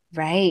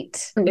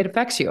 Right. It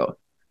affects you.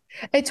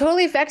 It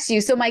totally affects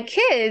you. So my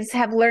kids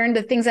have learned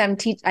the things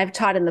I've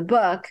taught in the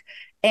book.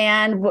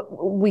 And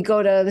we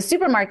go to the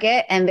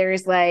supermarket and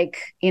there's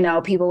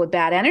people with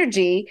bad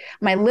energy.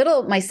 My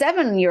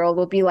 7-year-old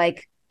will be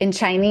like, in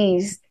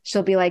Chinese,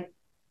 she'll be like,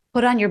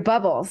 put on your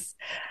bubbles.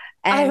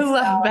 And I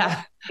love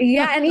that.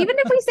 Yeah. And even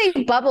if we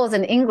say bubbles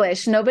in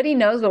English, nobody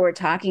knows what we're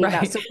talking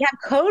about. So we have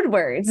code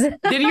words.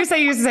 Did you used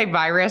to say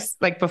virus,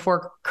 like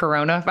before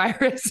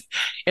coronavirus?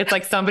 It's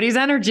like somebody's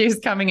energy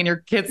is coming and your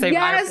kids say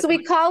virus. Yes,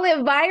 we call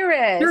it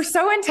virus. They're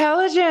so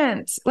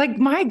intelligent. Like,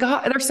 my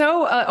God, they're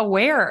so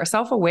aware,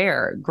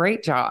 self-aware.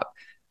 Great job.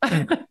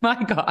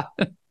 My God.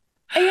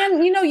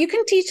 And, you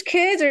can teach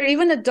kids or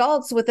even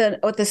adults with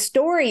a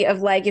story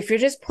of like, if you're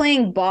just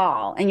playing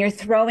ball and you're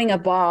throwing a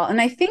ball. And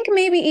I think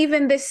maybe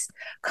even this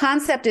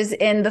concept is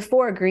in the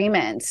 4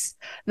 Agreements,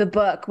 the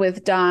book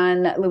with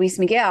Don Luis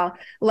Miguel.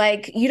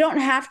 Like, you don't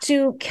have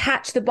to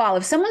catch the ball.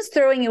 If someone's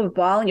throwing you a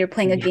ball and you're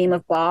playing a game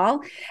of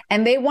ball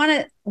and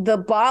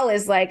the ball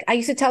is like, I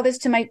used to tell this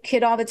to my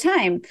kid all the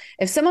time.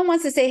 If someone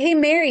wants to say, hey,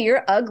 Mary,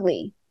 you're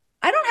ugly,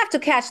 I don't have to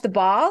catch the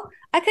ball.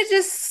 I could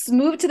just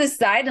move to the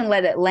side and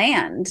let it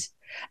land.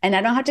 And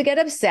I don't have to get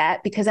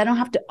upset because I don't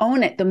have to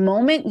own it. The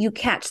moment you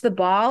catch the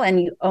ball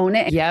and you own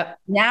it,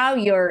 now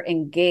you're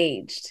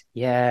engaged.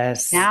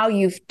 Yes. Now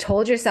you've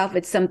told yourself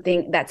it's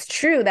something that's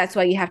true. That's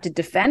why you have to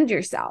defend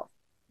yourself.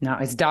 No,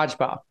 it's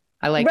dodgeball.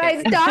 I like it. Right,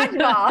 it's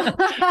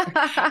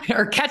dodgeball.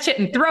 Or catch it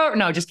and throw it.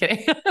 No, just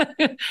kidding.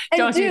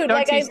 Don't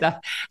teach stuff.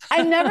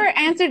 I never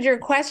answered your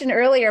question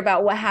earlier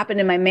about what happened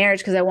in my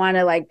marriage because I want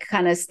to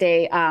kind of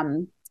stay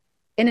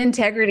in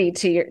integrity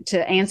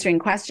to answering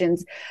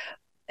questions.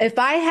 If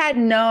I had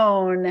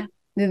known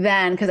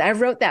then, because I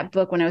wrote that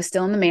book when I was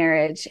still in the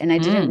marriage and I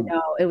didn't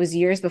know, it was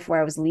years before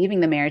I was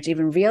leaving the marriage,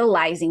 even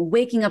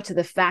waking up to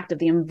the fact of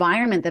the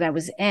environment that I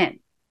was in.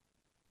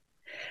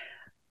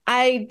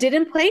 I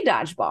didn't play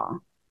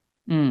dodgeball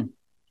to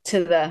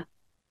the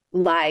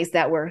lies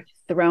that were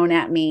thrown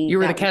at me. You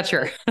were the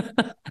catcher.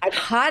 I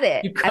caught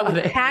it. I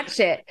would catch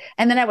it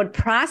and then I would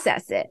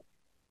process it.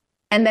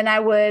 And then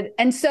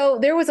and so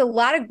there was a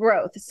lot of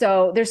growth.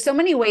 So there's so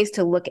many ways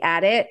to look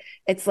at it.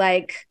 It's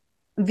like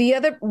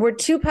we're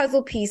 2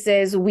 puzzle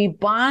pieces. We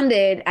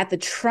bonded at the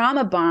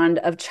trauma bond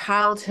of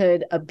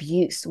childhood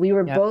abuse. We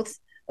were both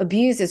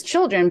abused as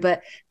children,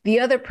 but the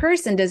other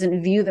person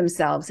doesn't view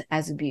themselves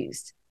as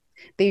abused.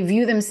 They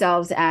view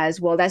themselves as,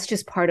 well, that's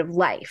just part of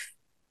life.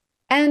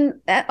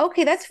 And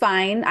okay, that's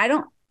fine.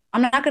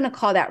 I'm not going to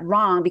call that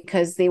wrong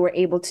because they were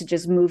able to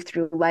just move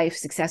through life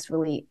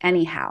successfully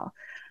anyhow.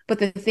 But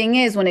the thing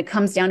is, when it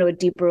comes down to a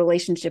deeper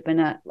relationship in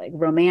a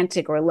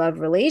romantic or love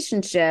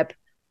relationship,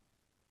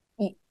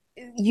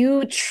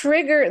 you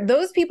trigger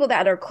those people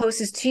that are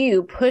closest to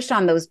you, push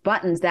on those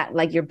buttons that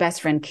like your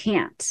best friend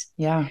can't.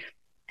 Yeah.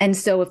 And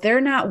so if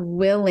they're not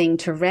willing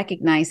to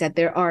recognize that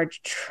there are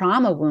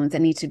trauma wounds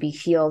that need to be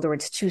healed, or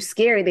it's too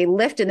scary, they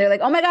lift it and they're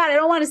like, oh my God, I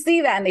don't want to see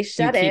that. And they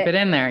shut it. Keep it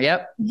in there.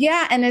 Yep.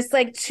 Yeah. And it's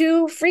like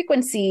two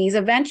frequencies.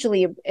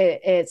 Eventually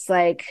it's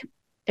like,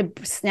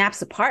 it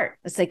snaps apart.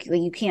 It's like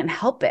you can't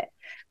help it.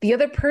 The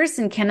other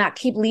person cannot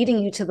keep leading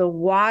you to the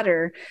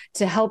water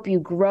to help you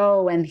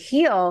grow and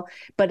heal.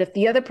 But if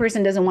the other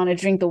person doesn't want to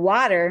drink the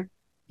water,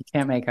 you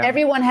can't make it.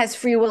 Everyone has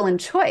free will and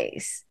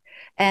choice.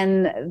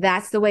 And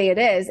that's the way it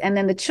is. And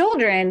then the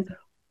children,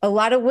 a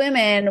lot of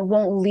women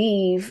won't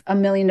leave $1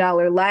 million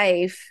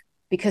life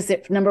because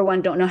they, number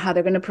one, don't know how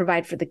they're going to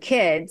provide for the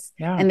kids.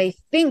 Yeah. And they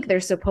think they're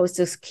supposed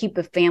to keep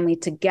the family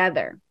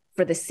together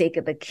for the sake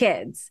of the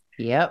kids.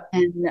 Yep.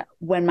 And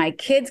when my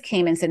kids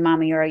came and said,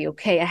 Mommy, are you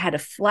okay? I had a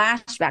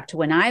flashback to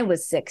when I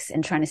was 6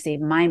 and trying to save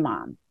my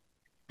mom.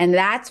 And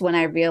that's when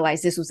I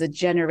realized this was a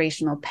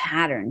generational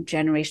pattern,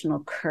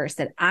 generational curse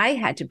that I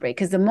had to break.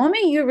 Because the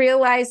moment you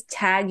realize,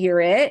 tag, you're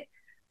it,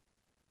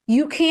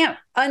 you can't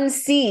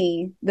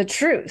unsee the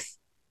truth.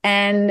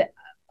 And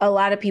a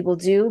lot of people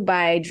do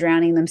by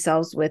drowning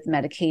themselves with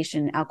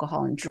medication,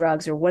 alcohol, and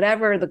drugs, or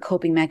whatever the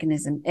coping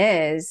mechanism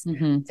is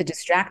to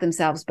distract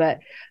themselves. But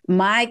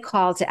my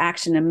call to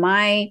action and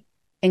my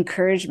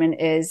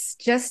encouragement is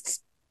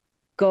just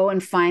go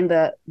and find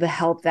the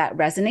help that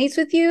resonates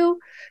with you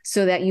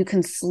so that you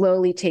can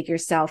slowly take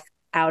yourself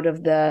out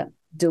of the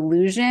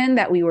delusion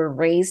that we were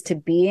raised to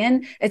be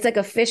in. It's like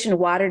a fish in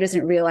water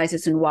doesn't realize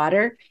it's in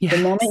water. Yes.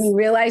 The moment you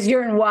realize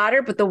you're in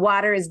water, but the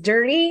water is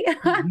dirty,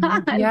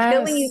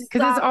 yes, because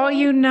it's all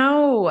you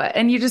know.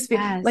 And you just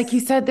feel, like you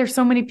said, there's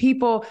so many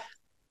people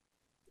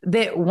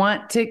that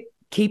want to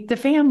keep the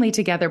family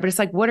together, but it's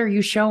like, what are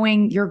you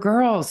showing your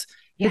girls?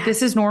 That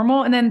this is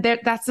normal? And then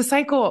that's the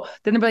cycle.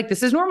 Then they're like,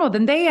 this is normal.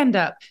 Then they end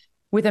up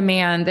with a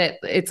man that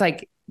it's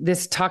like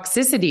this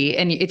toxicity,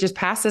 and it just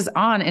passes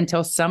on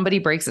until somebody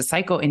breaks a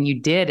cycle, and you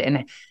did.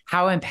 And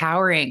how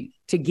empowering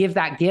to give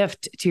that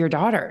gift to your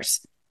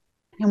daughters.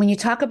 And when you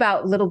talk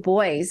about little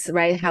boys,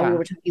 right, how we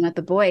were talking about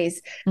the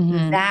boys,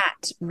 that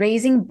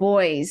raising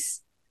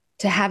boys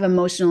to have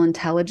emotional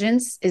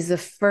intelligence is the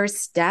first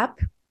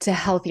step to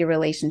healthier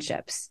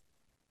relationships.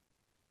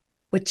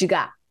 What you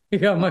got?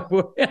 Yeah, my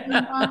boy.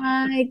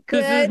 My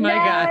goodness. This is my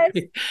guy.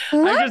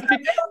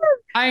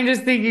 I'm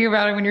just thinking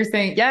about it when you're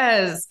saying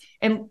yes.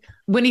 And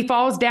when he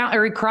falls down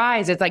or he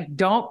cries, it's like,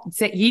 don't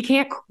say, he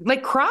can't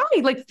like cry,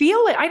 like feel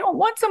it. I don't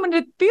want someone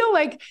to feel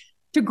like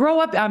to grow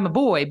up. I'm a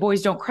boy.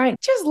 Boys don't cry.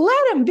 Just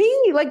let him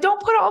be. Like,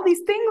 don't put all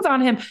these things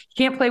on him. He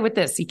can't play with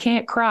this. He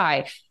can't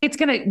cry. It's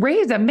going to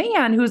raise a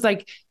man who's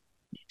like,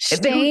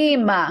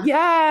 shame.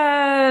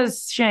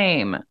 Yes.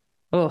 Shame.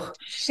 Oh,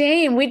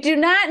 shame. We do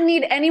not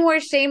need any more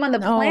shame on the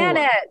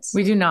planet.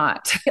 We do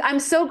not. I'm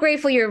so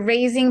grateful you're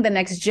raising the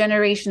next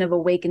generation of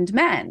awakened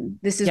men.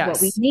 This is what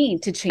we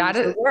need to change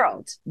the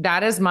world.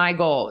 That is my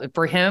goal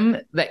for him,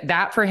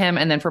 that for him.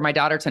 And then for my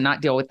daughter to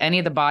not deal with any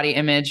of the body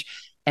image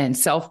and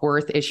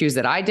self-worth issues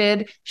that I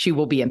did. She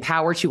will be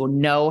empowered. She will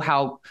know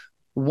how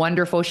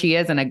wonderful she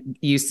is. And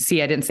you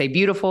see, I didn't say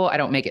beautiful. I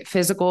don't make it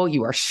physical.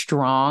 You are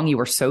strong. You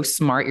are so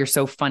smart. You're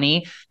so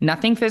funny.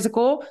 Nothing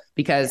physical,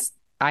 because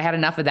I had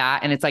enough of that.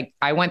 And it's like,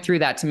 I went through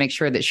that to make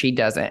sure that she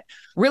doesn't.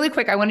 Really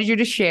quick, I wanted you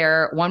to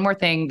share one more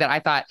thing that I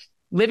thought,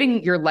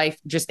 living your life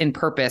just in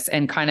purpose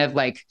and kind of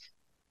like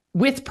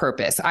with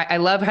purpose. I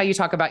love how you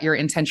talk about your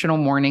intentional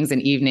mornings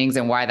and evenings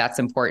and why that's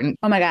important.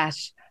 Oh my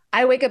gosh.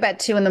 I wake up at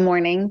 2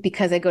 a.m.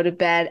 because I go to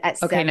bed at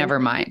 7. Okay, never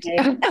mind.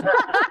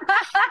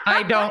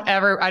 I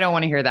don't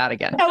want to hear that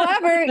again.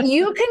 However,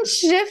 you can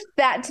shift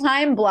that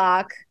time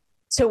block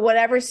to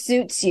whatever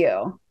suits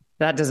you.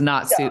 That does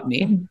not suit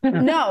me.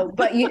 No,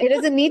 but it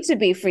doesn't need to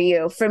be for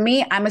you. For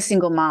me, I'm a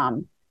single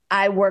mom.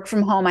 I work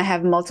from home. I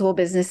have multiple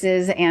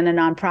businesses and a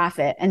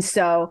nonprofit. And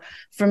so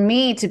for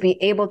me to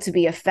be able to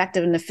be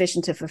effective and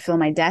efficient to fulfill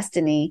my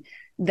destiny,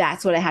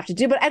 that's what I have to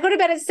do. But I go to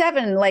bed at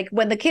 7, like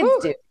when the kids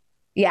do.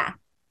 Yeah.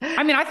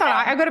 I mean, I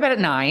thought I go to bed at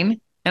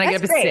 9 and I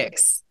get up at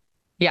 6.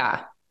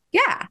 Yeah.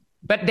 Yeah.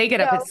 But they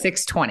get up at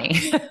 6:20.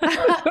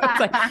 It's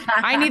like,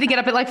 I need to get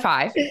up at like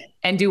 5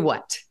 and do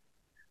what?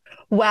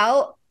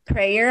 Well,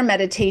 prayer,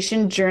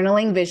 meditation,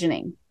 journaling,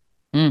 visioning.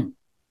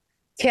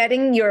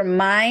 Getting your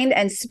mind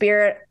and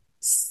spirit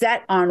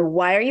set on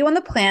why are you on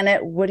the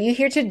planet? What are you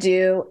here to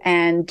do?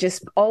 And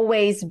just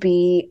always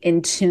be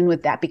in tune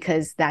with that,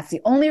 because that's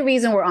the only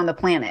reason we're on the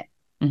planet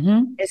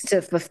is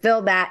to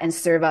fulfill that and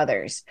serve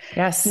others.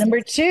 Yes. Number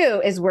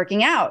 2 is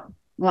working out.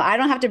 Well, I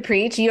don't have to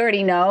preach. You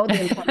already know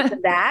the importance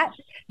of that.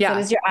 So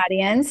does your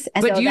audience.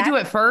 And but do you do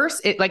it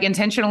first? Like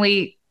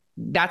intentionally?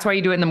 That's why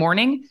you do it in the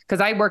morning?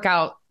 Because I work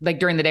out like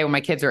during the day when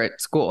my kids are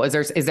at school. Is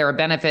there a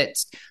benefit,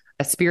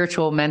 a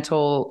spiritual,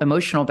 mental,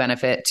 emotional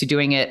benefit to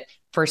doing it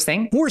first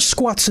thing? More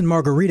Squats and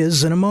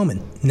Margaritas in a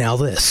moment. Now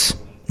this.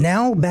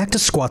 Now back to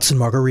Squats and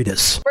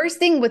Margaritas. First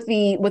thing with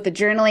the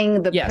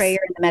journaling, the prayer,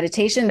 and the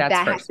meditation, that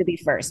has to be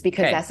first,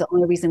 because that's the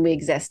only reason we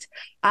exist.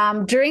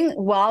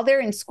 While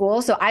they're in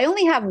school, so I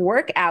only have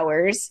work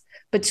hours.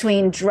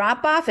 between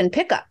drop off and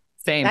pickup.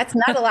 Same. That's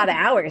not a lot of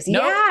hours.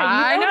 Nope,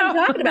 Yeah, you know what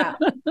I'm talking about.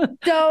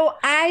 So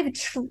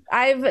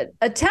I've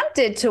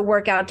attempted to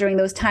work out during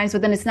those times,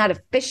 but then it's not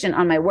efficient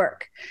on my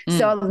work.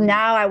 So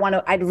now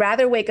I'd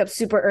rather wake up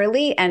super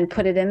early and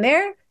put it in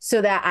there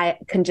so that I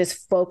can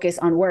just focus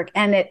on work,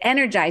 and it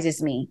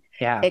energizes me.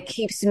 Yeah. It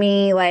keeps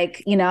me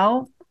like,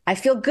 I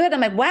feel good.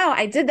 I'm like, wow,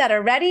 I did that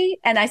already.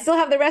 And I still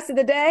have the rest of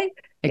the day.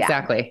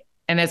 Exactly. Yeah.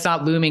 And it's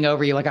not looming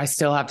over you like, I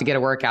still have to get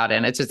a workout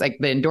in. It's just like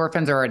the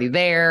endorphins are already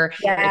there.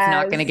 Yes. It's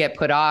not going to get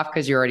put off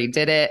because you already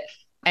did it.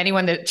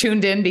 Anyone that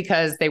tuned in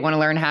because they want to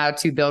learn how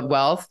to build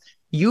wealth,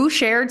 you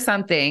shared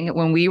something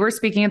when we were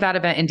speaking at that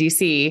event in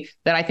DC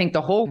that I think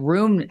the whole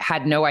room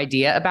had no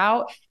idea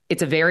about.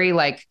 It's a very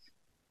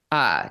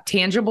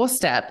tangible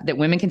step that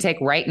women can take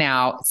right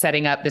now,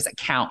 setting up this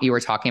account you were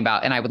talking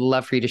about. And I would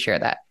love for you to share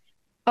that.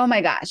 Oh my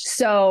gosh.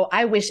 So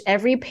I wish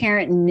every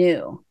parent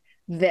knew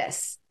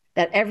this,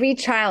 that every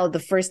child, the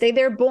first day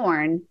they're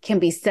born, can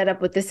be set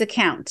up with this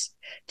account,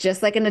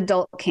 just like an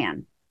adult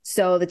can.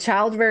 So the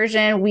child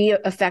version, we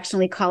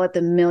affectionately call it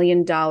the $1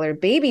 million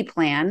baby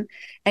plan.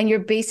 And you're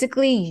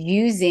basically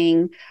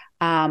using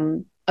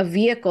a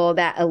vehicle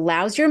that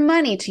allows your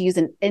money to use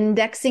an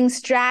indexing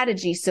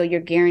strategy. So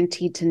you're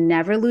guaranteed to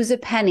never lose a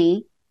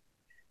penny,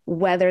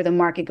 whether the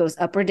market goes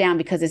up or down,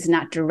 because it's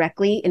not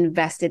directly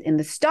invested in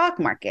the stock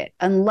market.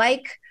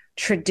 Unlike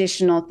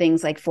traditional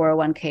things like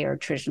 401k or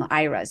traditional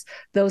IRAs,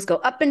 those go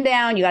up and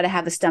down. You got to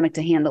have the stomach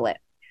to handle it.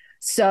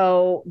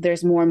 So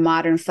there's more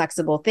modern,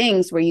 flexible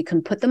things where you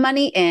can put the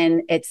money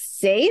in. It's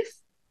safe.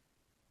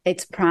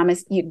 It's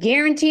promised. You're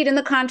guaranteed in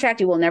the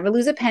contract. You will never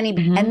lose a penny.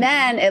 Mm-hmm. And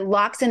then it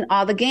locks in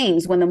all the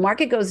gains. When the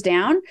market goes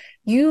down,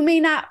 you may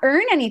not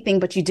earn anything,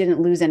 but you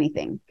didn't lose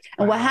anything.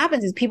 And what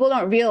happens is people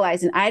don't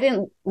realize, and I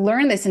didn't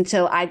learn this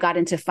until I got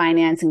into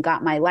finance and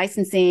got my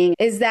licensing,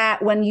 is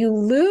that when you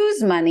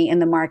lose money in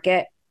the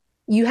market,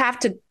 you have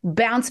to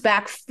bounce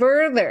back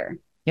further.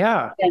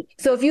 Yeah.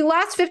 So if you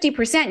lost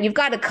 50%, you've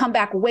got to come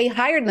back way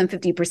higher than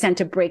 50%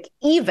 to break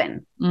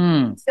even.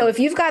 So if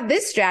you've got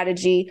this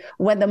strategy,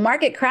 when the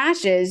market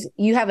crashes,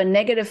 you have a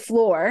negative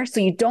floor, so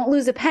you don't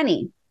lose a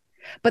penny.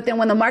 But then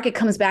when the market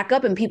comes back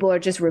up and people are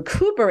just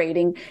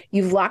recuperating,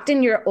 you've locked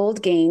in your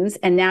old gains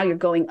and now you're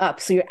going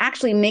up. So you're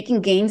actually making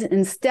gains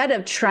instead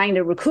of trying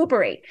to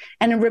recuperate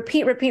and then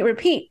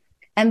repeat.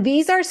 And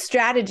these are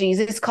strategies.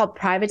 It's called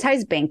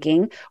privatized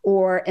banking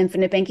or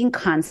infinite banking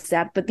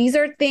concept. But these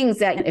are things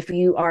that if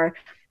you are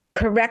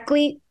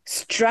correctly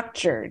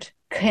structured,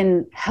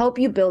 can help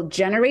you build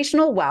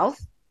generational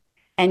wealth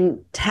and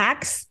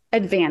tax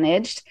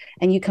advantaged,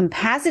 and you can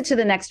pass it to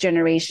the next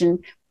generation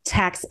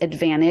tax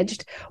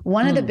advantaged.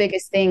 One of the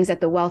biggest things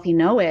that the wealthy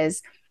know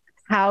is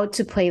how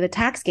to play the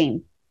tax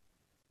game.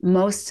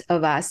 Most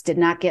of us did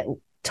not get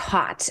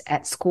taught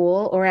at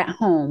school or at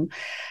home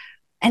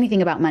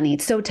anything about money.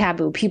 It's so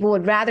taboo. People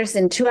would rather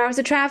send 2 hours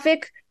of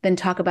traffic than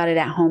talk about it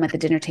at home at the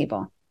dinner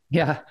table.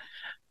 Yeah.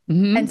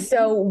 Mm-hmm. And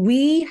so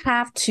we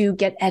have to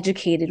get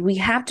educated. We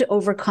have to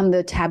overcome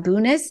the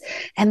tabooness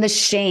and the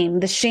shame.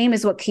 The shame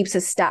is what keeps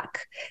us stuck,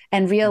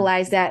 and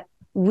realize that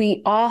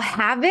we all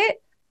have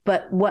it,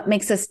 but what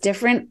makes us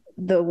different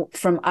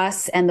from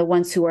us and the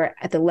ones who are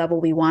at the level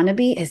we want to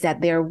be is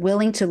that they're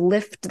willing to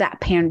lift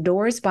that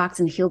Pandora's box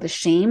and heal the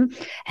shame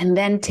and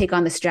then take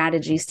on the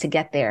strategies to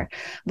get there.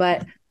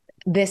 But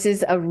this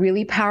is a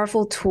really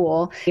powerful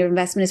tool. Your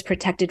investment is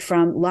protected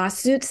from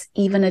lawsuits,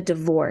 even a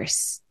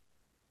divorce.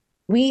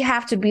 We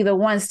have to be the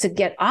ones to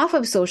get off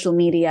of social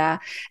media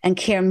and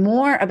care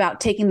more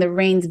about taking the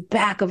reins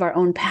back of our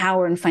own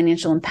power and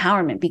financial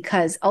empowerment.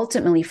 Because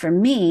ultimately, for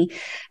me,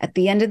 at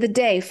the end of the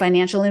day,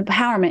 financial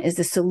empowerment is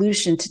the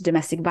solution to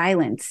domestic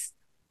violence.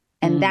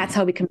 And that's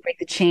how we can break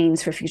the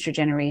chains for future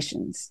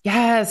generations.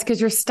 Yes,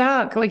 because you're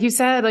stuck. Like you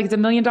said, like it's $1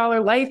 million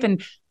life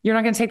and you're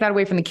not going to take that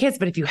away from the kids.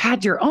 But if you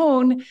had your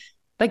own,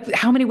 like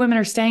how many women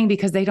are staying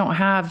because they don't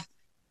have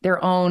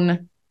their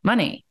own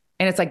money?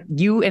 And it's like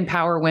you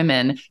empower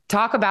women.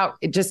 Talk about,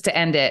 just to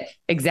end it,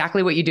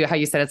 exactly what you do, how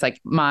you said it's like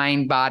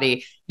mind,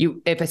 body.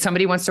 If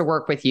somebody wants to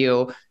work with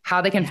you,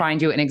 how they can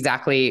find you and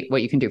exactly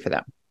what you can do for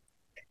them.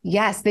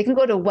 Yes, they can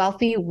go to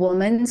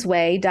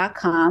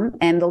wealthywomensway.com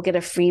and they'll get a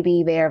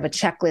freebie there of a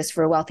checklist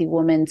for a wealthy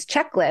woman's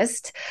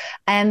checklist,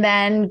 and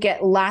then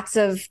get lots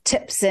of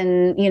tips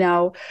and,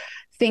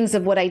 things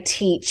of what I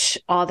teach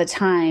all the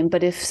time.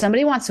 But if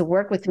somebody wants to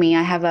work with me,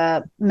 I have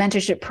a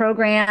mentorship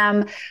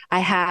program.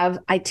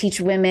 I teach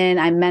women,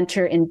 I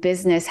mentor in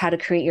business how to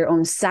create your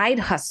own side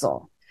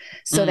hustle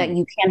so that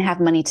you can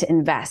have money to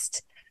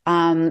invest.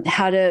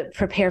 How to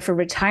prepare for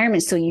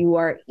retirement so you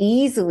are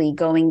easily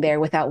going there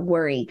without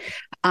worry.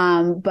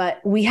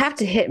 But we have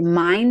to hit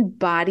mind,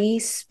 body,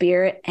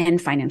 spirit,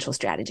 and financial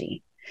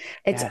strategy.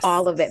 It's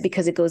all of it,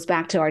 because it goes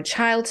back to our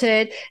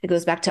childhood. It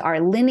goes back to our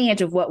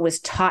lineage of what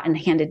was taught and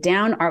handed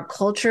down, our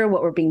culture,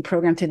 what we're being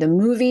programmed through the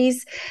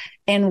movies.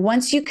 And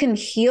once you can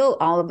heal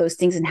all of those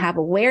things and have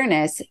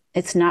awareness,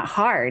 it's not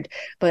hard.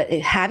 But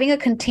having a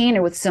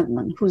container with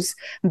someone who's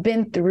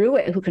been through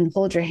it, who can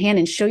hold your hand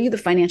and show you the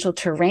financial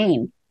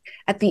terrain,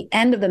 at the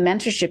end of the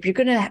mentorship, you're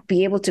going to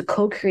be able to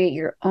co-create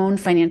your own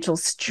financial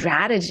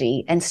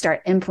strategy and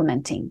start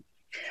implementing.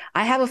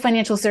 I have a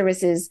financial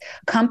services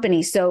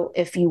company. So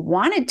if you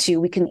wanted to,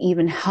 we can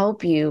even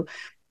help you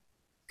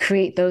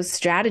create those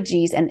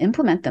strategies and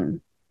implement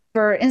them.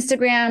 For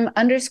Instagram,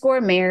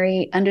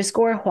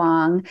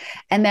 _Mary_Huang.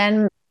 And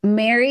then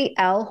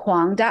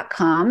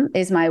MaryLHuang.com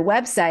is my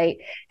website.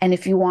 And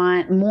if you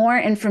want more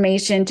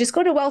information, just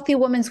go to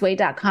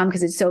wealthywomansway.com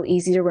because it's so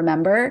easy to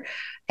remember.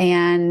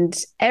 And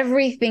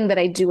everything that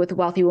I do with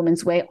Wealthy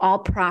Woman's Way, all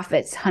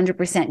profits,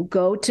 100%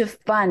 go to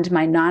fund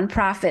my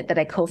nonprofit that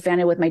I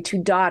co-founded with my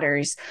 2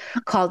 daughters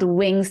called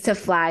Wings to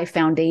Fly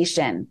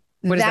Foundation.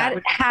 What is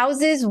that?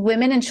 Houses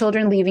women and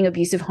children leaving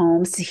abusive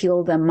homes to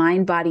heal the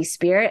mind, body,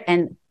 spirit,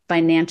 and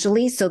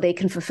financially so they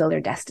can fulfill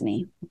their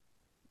destiny.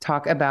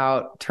 Talk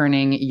about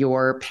turning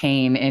your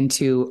pain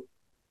into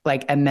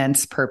like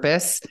immense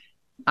purpose.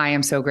 I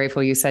am so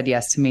grateful you said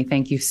yes to me.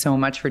 Thank you so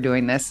much for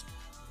doing this.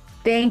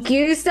 Thank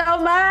you so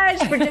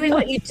much for doing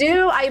what you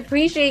do. I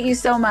appreciate you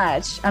so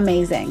much.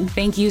 Amazing.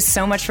 Thank you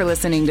so much for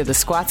listening to the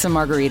Squats and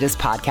Margaritas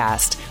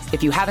podcast.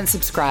 If you haven't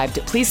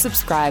subscribed, please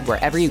subscribe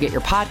wherever you get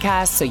your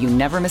podcasts so you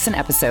never miss an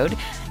episode.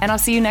 And I'll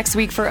see you next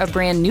week for a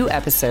brand new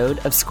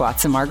episode of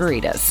Squats and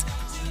Margaritas.